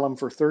he'd sell them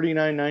for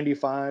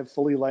 $39.95,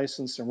 fully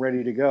licensed and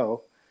ready to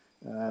go.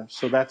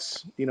 So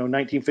that's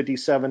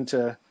 1957 to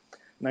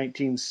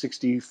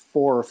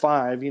 1964 or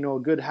 5. A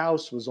good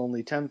house was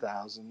only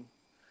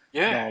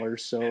 $10,000.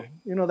 So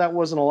that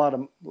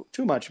wasn't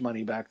too much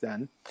money back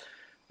then.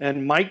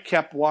 And Mike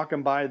kept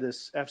walking by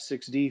this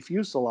F-6D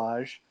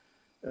fuselage.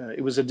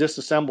 It was a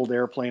disassembled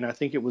airplane. I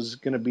think it was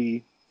going to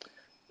be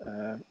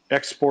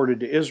exported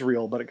to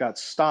Israel, but it got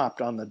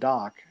stopped on the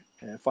dock,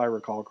 if I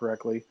recall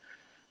correctly.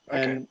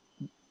 Okay. And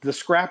the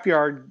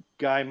scrapyard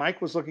guy,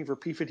 Mike was looking for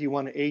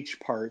P-51H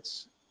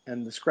parts,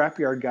 and the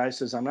scrapyard guy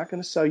says, "I'm not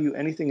going to sell you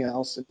anything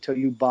else until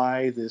you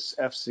buy this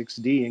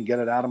F-6D and get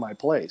it out of my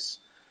place."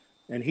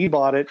 And he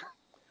bought it,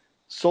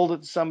 sold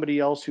it to somebody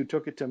else who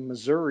took it to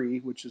Missouri,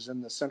 which is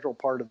in the central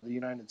part of the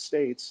United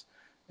States.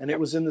 And it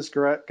was in this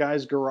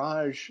guy's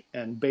garage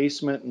and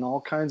basement and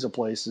all kinds of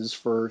places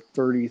for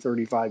 30,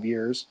 35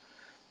 years.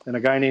 And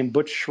a guy named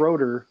Butch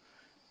Schroeder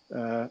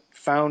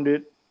found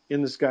it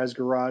in this guy's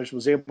garage,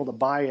 was able to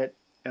buy it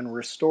and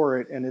restore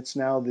it. And it's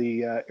now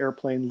the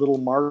airplane Little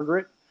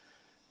Margaret.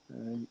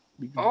 You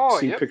can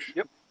see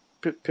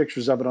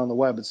pictures of it on the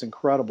web. It's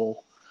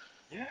incredible.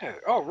 Yeah.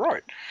 Oh,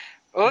 right.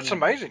 Oh, that's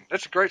amazing.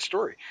 That's a great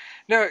story.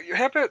 Now,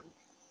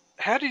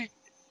 how do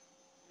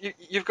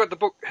you've got the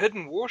book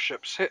Hidden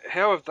Warships.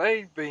 How have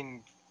they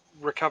been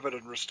recovered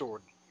and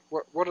restored?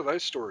 What are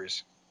those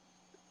stories?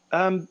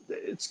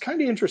 It's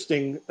kind of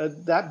interesting.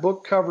 That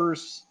book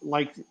covers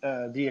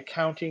the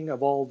accounting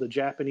of all the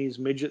Japanese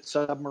midget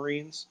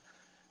submarines.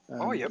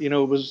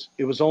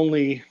 It was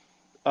only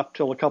up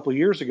till a couple of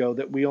years ago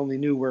that we only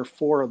knew where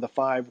 4 of the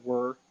 5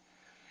 were.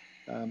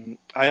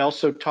 I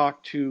also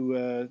talked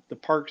to the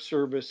Park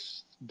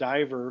Service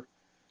diver.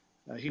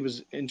 He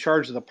was in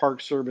charge of the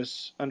Park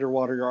Service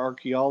Underwater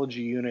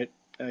Archaeology Unit.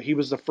 He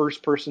was the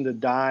first person to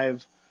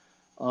dive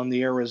on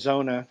the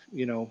Arizona,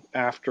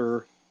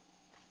 after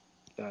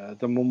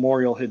the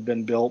memorial had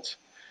been built.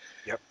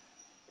 Yep.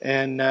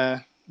 And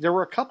there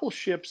were a couple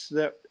ships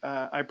that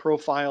I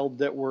profiled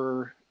that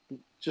were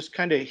just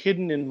kind of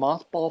hidden in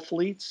mothball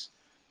fleets,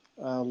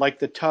 like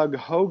the tug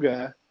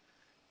Hoga.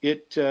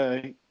 It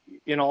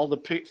in all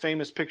the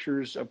famous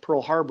pictures of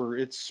Pearl Harbor,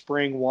 it's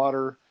spraying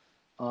water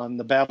on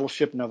the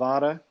battleship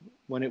Nevada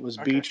when it was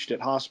beached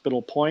at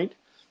Hospital Point.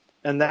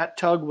 And that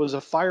tug was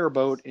a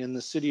fireboat in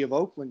the city of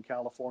Oakland,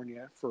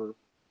 California for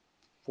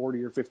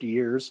 40 or 50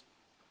 years.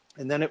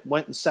 And then it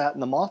went and sat in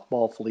the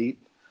mothball fleet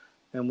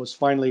and was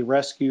finally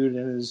rescued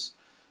and is,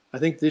 I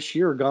think this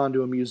year, gone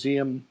to a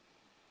museum,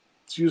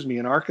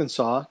 in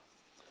Arkansas.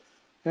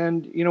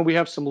 And, we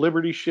have some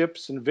Liberty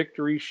ships and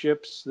Victory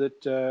ships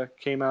that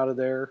came out of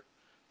there,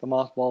 the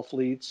mothball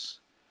fleets.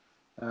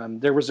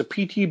 There was a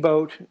PT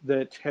boat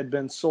that had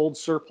been sold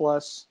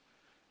surplus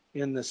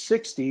in the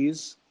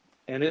 60s,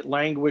 and it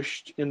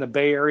languished in the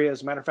Bay Area.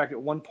 As a matter of fact, at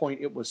one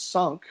point it was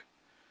sunk,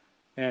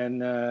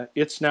 and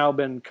it's now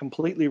been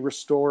completely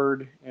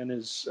restored and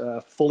is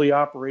fully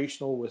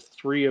operational with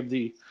 3 of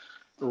the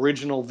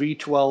original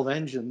V12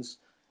 engines,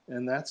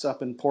 and that's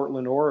up in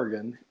Portland,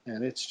 Oregon,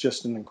 and it's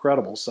just an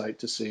incredible sight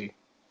to see.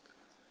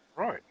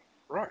 Right,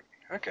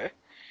 okay.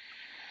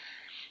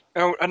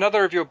 Now,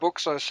 another of your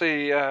books I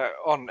see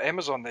on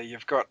Amazon there,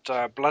 you've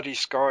got Bloody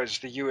Skies,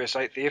 the US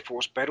 8th Air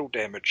Force Battle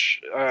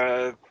Damage.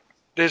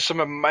 There's some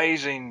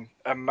amazing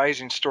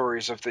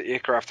stories of the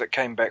aircraft that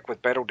came back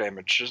with battle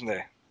damage, isn't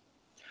there?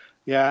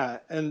 Yeah,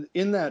 and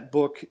in that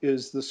book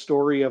is the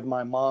story of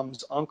my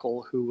mom's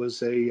uncle, who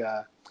was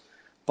a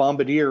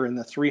bombardier in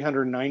the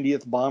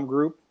 390th Bomb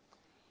Group.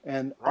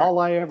 And all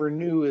I ever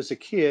knew as a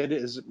kid,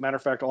 as a matter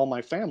of fact, all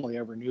my family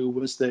ever knew,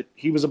 was that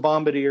he was a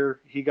bombardier.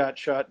 He got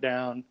shot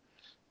down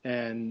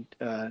and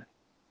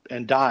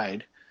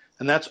died,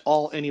 and that's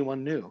all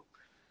anyone knew.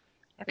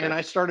 Okay. And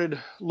I started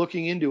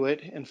looking into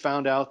it and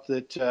found out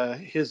that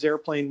his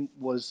airplane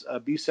was a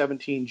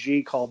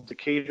B-17G called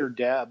Decatur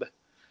Deb,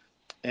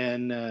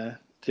 and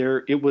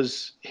it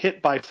was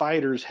hit by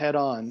fighters head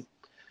on,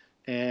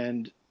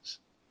 and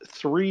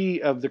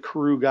 3 of the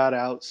crew got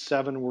out,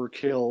 7 were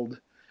killed,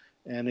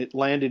 and it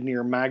landed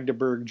near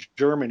Magdeburg,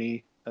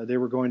 Germany. They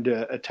were going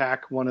to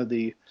attack one of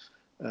the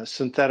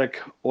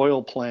synthetic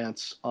oil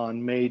plants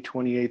on May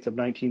 28th of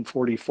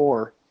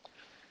 1944.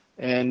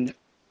 And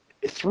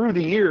through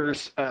the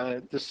years,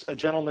 a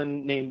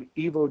gentleman named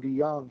Ivo de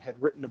Jong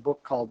had written a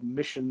book called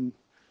Mission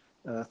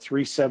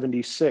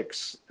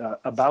 376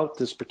 about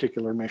this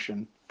particular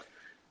mission.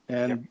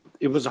 And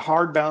it was a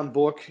hardbound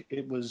book.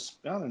 It was,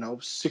 I don't know,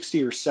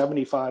 $60 or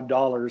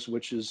 $75,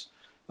 which is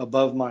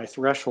above my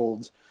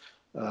threshold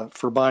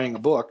for buying a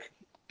book.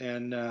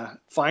 And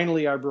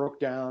finally, I broke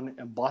down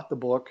and bought the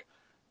book,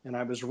 and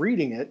I was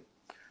reading it.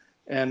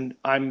 And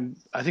I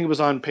think it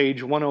was on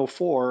page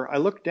 104. I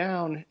looked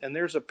down, and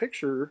there's a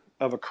picture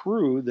of a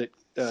crew that,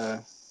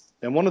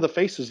 and one of the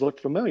faces looked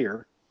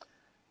familiar.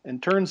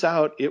 And turns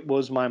out it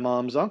was my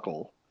mom's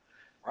uncle.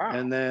 Wow.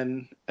 And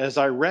then as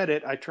I read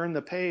it, I turned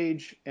the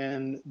page,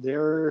 and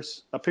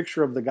there's a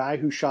picture of the guy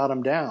who shot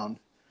him down.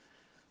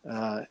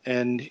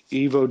 And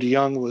Ivo de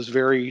Jong was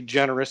very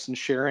generous in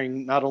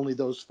sharing not only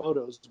those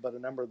photos, but a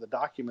number of the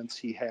documents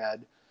he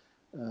had.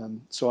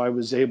 So I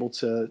was able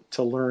to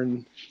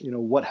learn,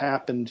 what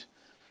happened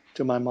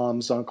to my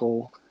mom's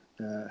uncle,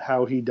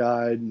 how he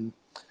died, and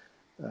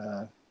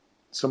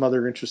some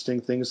other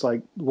interesting things,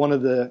 like one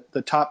of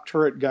the top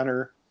turret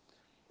gunner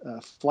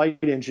flight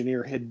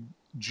engineer had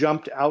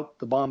jumped out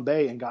the bomb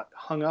bay and got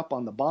hung up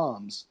on the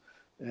bombs.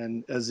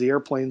 And as the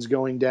airplane's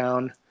going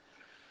down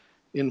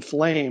in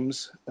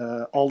flames,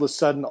 all of a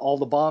sudden all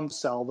the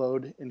bombs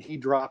salvoed, and he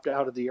dropped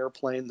out of the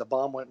airplane. The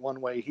bomb went one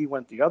way, he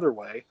went the other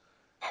way.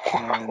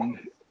 And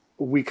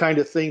we kind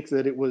of think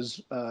that it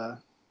was, or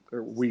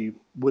we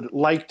would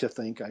like to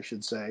think, I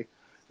should say,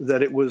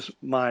 that it was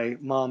my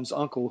mom's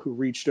uncle who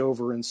reached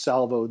over and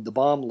salvoed the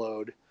bomb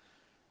load,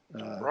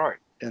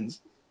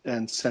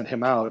 and sent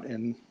him out.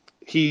 And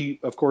he,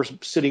 of course,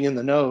 sitting in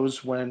the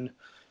nose when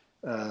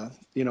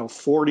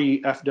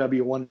 40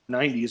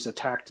 FW-190s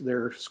attacked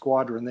their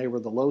squadron. They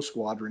were the low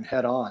squadron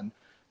head on,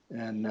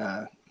 and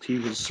he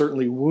was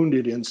certainly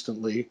wounded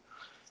instantly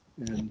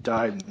and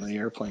died in the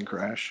airplane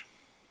crash.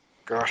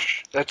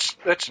 Gosh, that's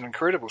an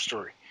incredible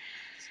story.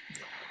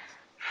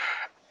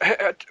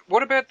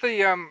 What about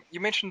the you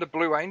mentioned the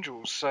Blue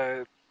Angels?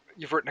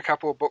 You've written a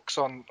couple of books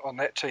on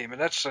that team,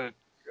 and that's a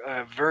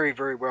very,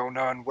 very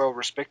well-known,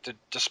 well-respected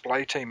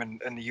display team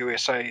in the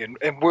USA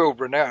and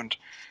world-renowned.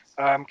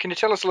 Can you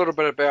tell us a little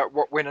bit about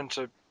what went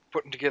into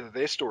putting together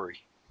their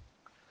story?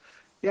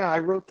 Yeah, I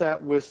wrote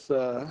that with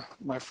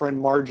my friend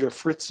Marja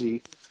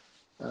Fritzi,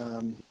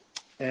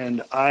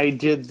 and I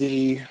did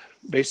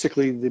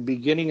basically the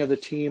beginning of the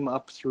team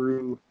up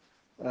through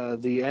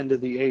the end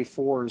of the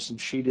A4s, and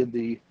she did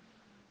the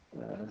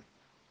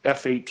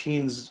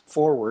F-18s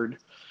forward.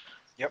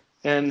 Yep.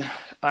 And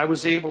I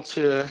was able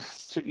to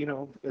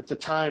at the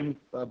time,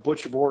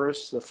 Butch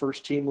Boris, the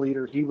first team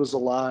leader, he was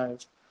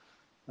alive,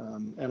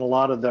 and a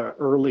lot of the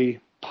early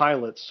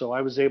pilots. So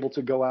I was able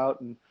to go out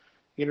and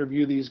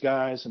interview these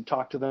guys and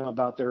talk to them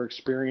about their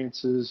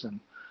experiences. And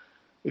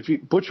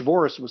Butch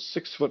Boris was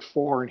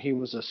 6'4", and he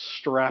was a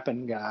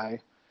strapping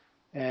guy.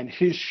 And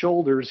his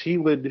shoulders, he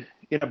would,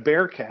 in a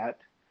Bearcat,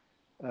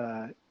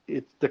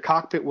 the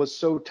cockpit was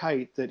so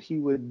tight that he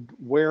would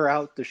wear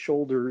out the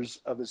shoulders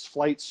of his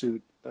flight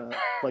suit,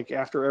 like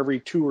after every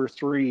 2 or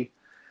 3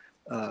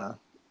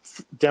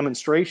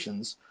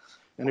 demonstrations.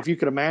 And if you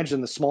could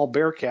imagine the small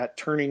Bearcat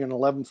turning an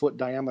 11-foot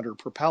diameter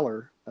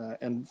propeller,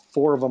 and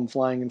 4 of them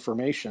flying in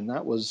formation,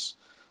 that was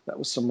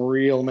some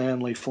real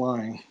manly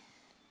flying.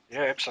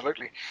 Yeah,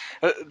 absolutely.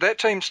 That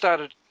team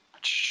started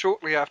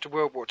shortly after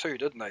World War II,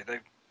 didn't they?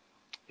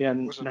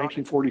 In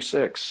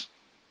 1946.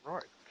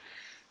 Right.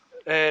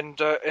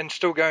 And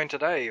still going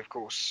today, of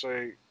course.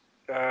 So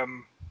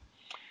in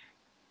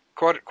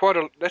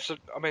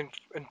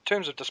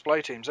terms of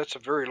display teams, that's a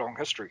very long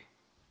history.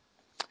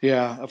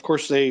 Yeah, of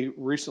course, they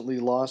recently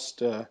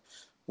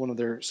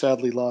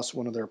sadly lost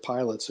one of their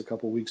pilots a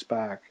couple weeks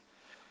back.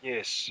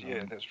 Yes,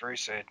 that's very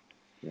sad.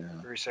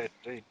 Yeah. Very sad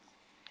indeed.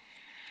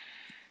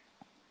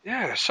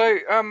 Yeah, so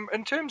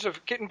in terms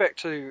of getting back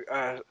to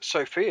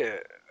Sophia,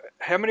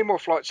 how many more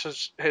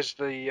flights has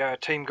the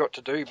team got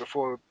to do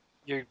before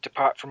you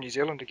depart from New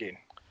Zealand again?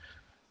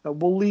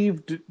 We'll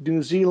leave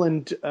New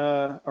Zealand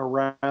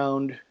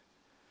around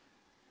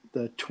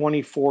the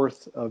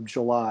 24th of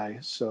July.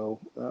 So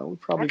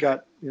we've probably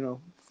got,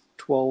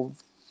 12,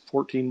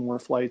 14 more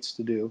flights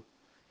to do.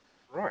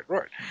 Right,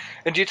 right.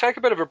 And do you take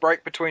a bit of a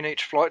break between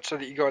each flight so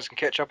that you guys can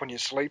catch up on your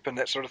sleep and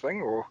that sort of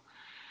thing, or?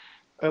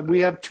 We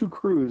have two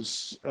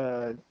crews,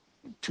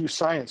 two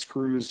science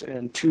crews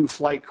and two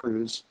flight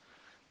crews.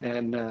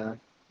 And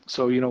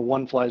so,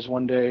 one flies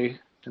one day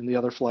and the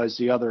other flies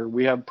the other.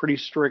 We have pretty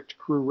strict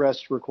crew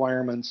rest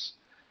requirements.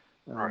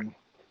 Right.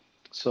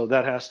 So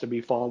that has to be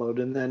followed.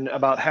 And then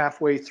about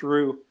halfway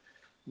through,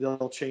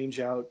 they'll change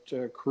out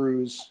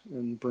crews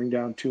and bring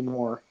down two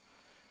more.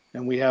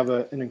 And we have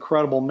an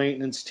incredible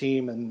maintenance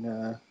team,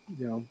 and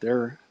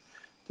they're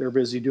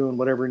busy doing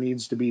whatever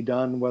needs to be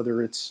done,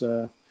 whether it's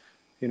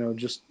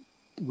just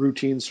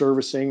routine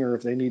servicing, or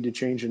if they need to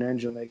change an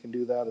engine, they can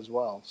do that as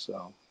well.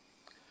 So.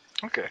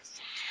 Okay.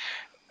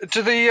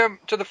 Do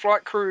the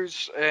flight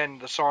crews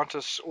and the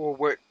scientists all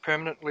work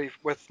permanently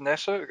with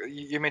NASA?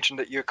 You mentioned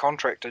that you're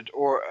contracted,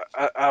 or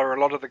are a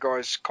lot of the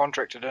guys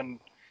contracted in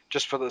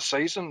just for the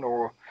season,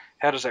 or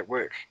how does that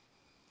work?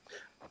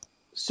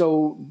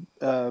 So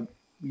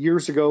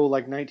years ago,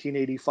 like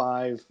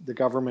 1985,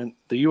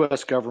 the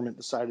U.S. government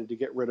decided to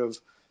get rid of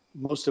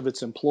most of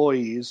its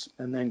employees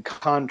and then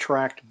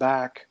contract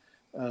back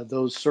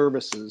those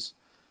services.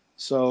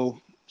 So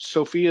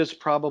SOFIA is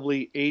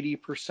probably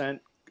 80%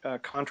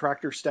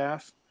 contractor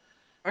staff.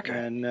 Okay.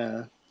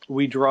 And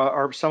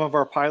some of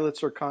our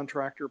pilots are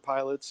contractor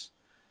pilots.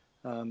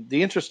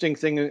 The interesting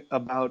thing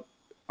about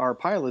our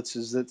pilots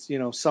is that,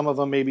 some of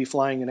them may be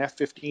flying an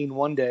F-15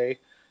 one day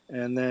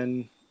and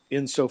then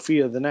in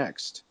SOFIA the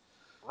next.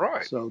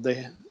 Right. So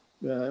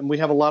and we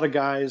have a lot of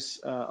guys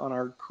on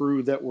our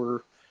crew that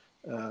were,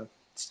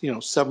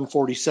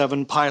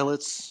 747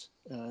 pilots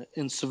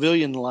in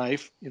civilian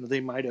life. They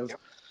might have. Yep.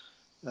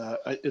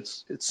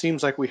 It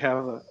seems like we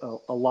have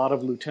a lot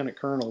of lieutenant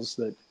colonels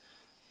that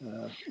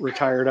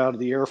retired out of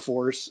the Air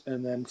Force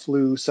and then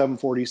flew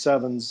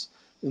 747s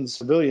in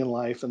civilian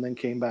life, and then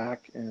came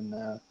back and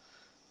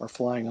are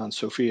flying on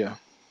SOFIA.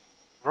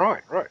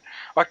 Right, right.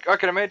 I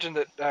can imagine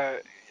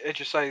that, as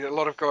you say, a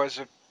lot of guys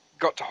have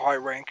got to high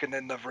rank and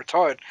then they've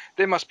retired.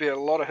 There must be a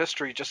lot of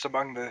history just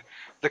among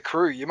the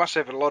crew. You must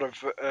have a lot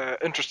of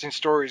interesting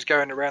stories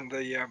going around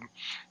the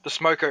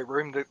smoko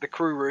room, the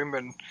crew room,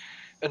 and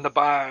in the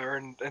bar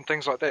and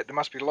things like that. There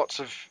must be lots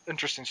of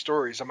interesting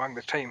stories among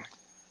the team.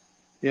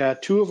 Yeah,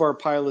 two of our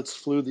pilots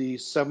flew the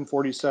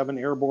 747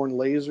 Airborne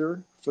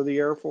Laser for the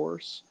Air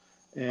Force,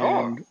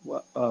 and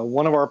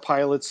one of our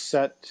pilots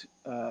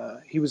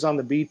he was on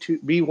the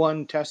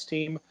B1 test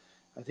team.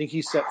 I think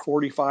he set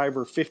 45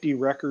 or 50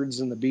 records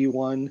in the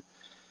B1.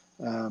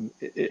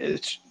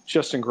 It's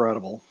just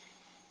incredible.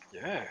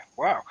 Yeah,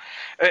 wow.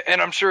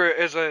 And I'm sure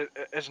as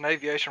an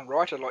aviation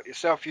writer like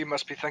yourself, you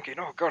must be thinking,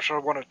 oh gosh, I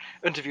want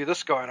to interview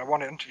this guy and I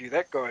want to interview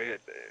that guy.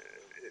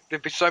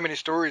 There'd be so many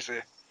stories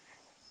there.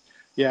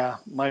 Yeah,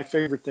 my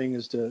favorite thing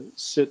is to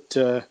sit,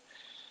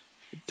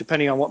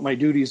 depending on what my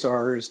duties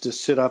are, is to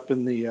sit up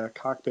in the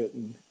cockpit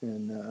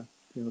and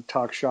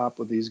talk shop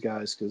with these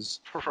guys,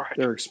 because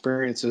their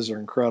experiences are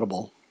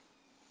incredible.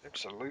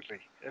 Absolutely,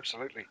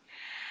 absolutely.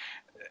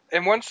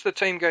 And once the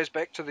team goes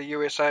back to the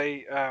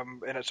USA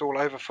and it's all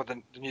over for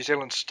the New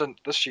Zealand stint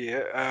this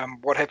year,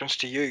 what happens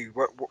to you?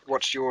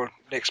 What's your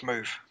next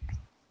move?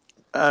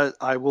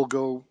 I will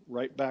go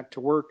right back to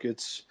work.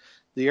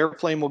 The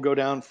airplane will go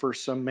down for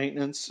some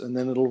maintenance, and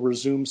then it'll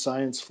resume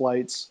science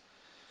flights.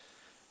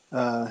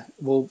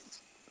 We'll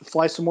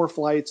fly some more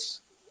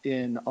flights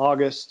in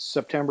August.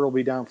 September will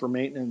be down for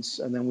maintenance,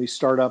 and then we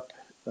start up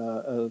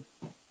a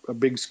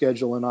big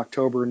schedule in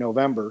October,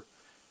 November,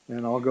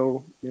 and I'll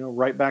go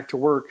right back to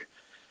work.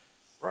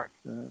 Right.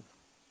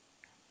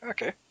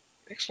 Okay.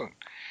 Excellent.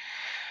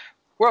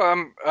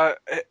 Well,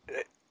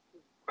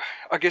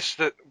 I guess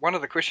that one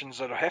of the questions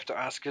that I have to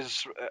ask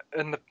is,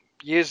 in the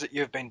years that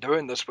you've been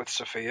doing this with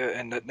SOFIA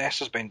and that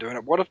NASA's been doing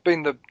it, what have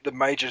been the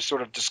major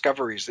sort of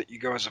discoveries that you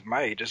guys have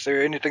made? Is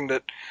there anything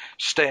that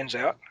stands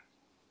out?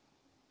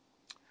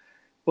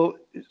 Well,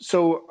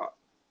 so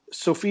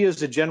SOFIA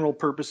is a general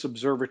purpose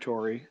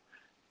observatory,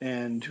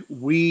 and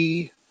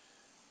we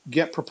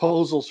get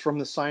proposals from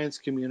the science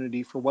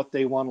community for what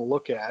they want to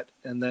look at,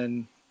 and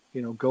then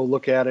go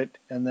look at it,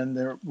 and then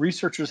the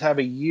researchers have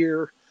a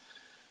year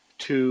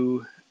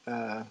to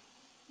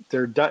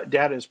their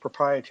data is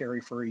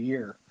proprietary for a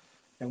year,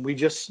 and we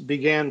just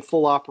began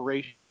full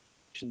operations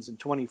in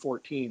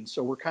 2014,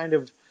 so we're kind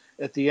of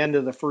at the end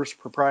of the first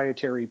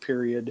proprietary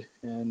period,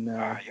 and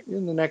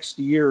in the next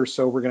year or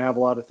so we're going to have a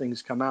lot of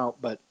things come out.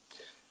 But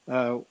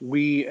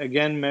we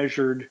again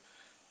measured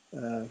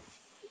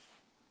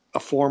a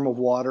form of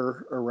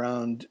water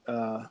around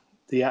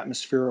the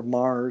atmosphere of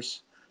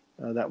Mars.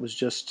 That was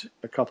just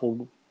a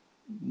couple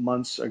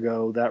months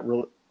ago.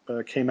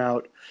 That came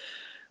out.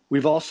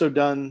 We've also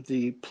done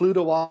the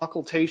Pluto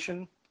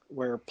occultation,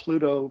 where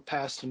Pluto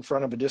passed in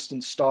front of a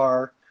distant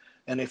star.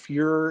 And if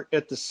you're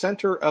at the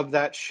center of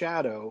that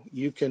shadow,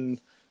 you can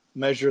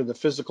measure the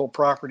physical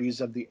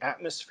properties of the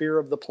atmosphere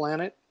of the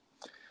planet.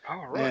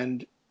 Oh, right.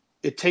 And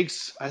it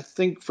takes,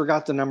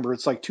 forgot the number,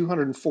 it's like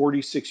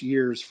 246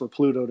 years for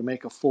Pluto to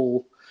make a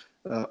full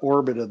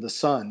orbit of the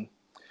sun.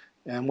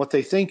 And what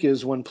they think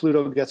is when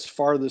Pluto gets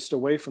farthest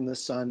away from the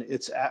sun,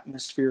 its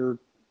atmosphere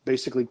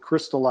basically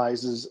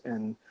crystallizes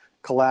and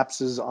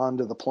collapses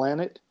onto the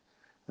planet.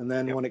 And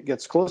then when it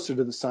gets closer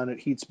to the sun, it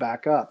heats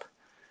back up.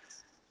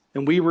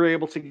 And we were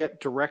able to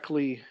get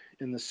directly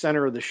in the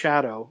center of the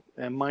shadow.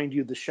 And mind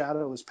you, the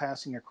shadow is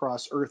passing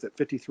across Earth at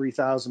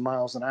 53,000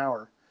 miles an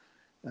hour.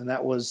 And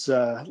that was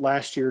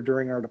last year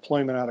during our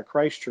deployment out of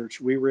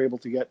Christchurch. We were able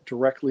to get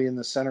directly in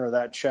the center of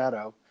that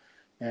shadow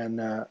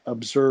and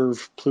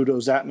observe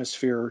Pluto's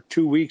atmosphere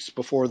 2 weeks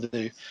before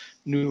the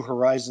New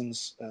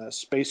Horizons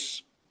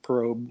space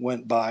probe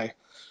went by.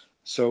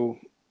 So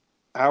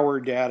our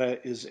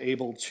data is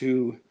able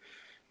to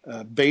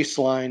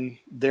baseline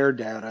their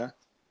data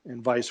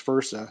and vice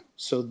versa.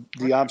 So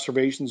the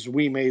observations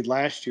we made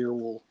last year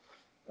will,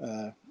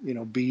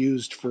 be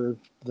used for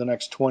the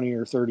next 20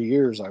 or 30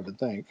 years, I would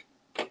think.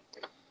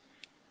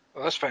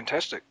 Well, that's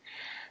fantastic.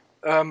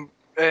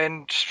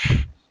 And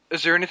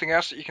is there anything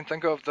else that you can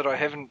think of that I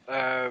haven't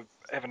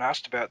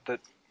asked about that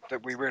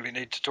we really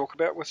need to talk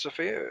about with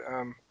Sophia?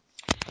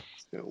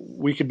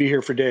 We could be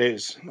here for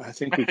days. I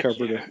think we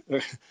covered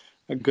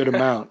a good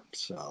amount.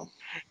 So.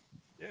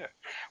 Yeah.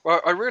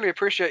 Well, I really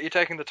appreciate you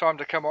taking the time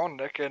to come on,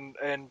 Nick, and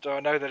I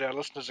know that our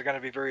listeners are going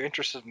to be very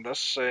interested in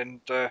this,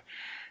 and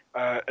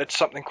it's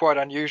something quite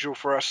unusual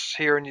for us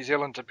here in New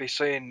Zealand to be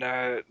seeing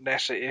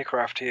NASA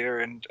aircraft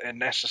here and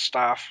NASA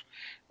staff,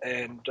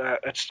 and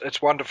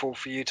it's wonderful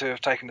for you to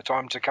have taken the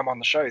time to come on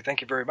the show.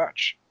 Thank you very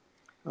much.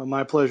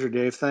 My pleasure,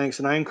 Dave. Thanks.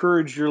 And I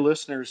encourage your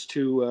listeners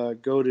to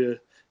go to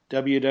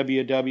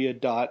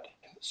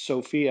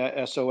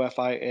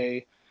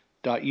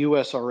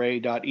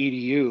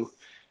www.sofia.usra.edu.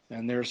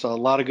 And there's a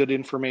lot of good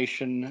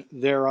information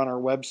there on our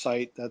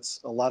website. That's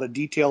a lot of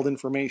detailed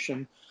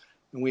information.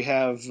 And we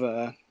have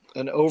an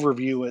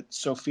overview at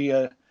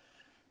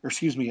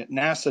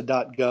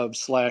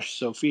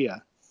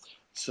nasa.gov/Sophia.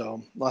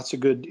 So lots of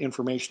good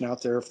information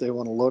out there if they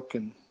want to look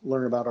and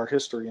learn about our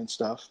history and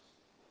stuff.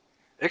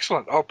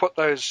 Excellent. I'll put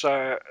those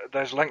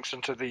links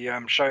into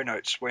the show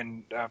notes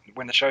when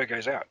the show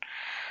goes out.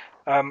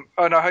 And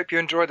I hope you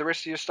enjoy the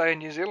rest of your stay in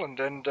New Zealand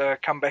and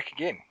come back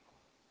again.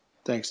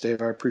 Thanks,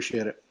 Dave. I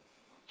appreciate it.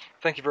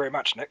 Thank you very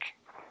much, Nick.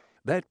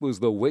 That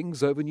was the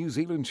Wings Over New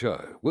Zealand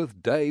show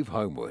with Dave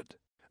Homewood.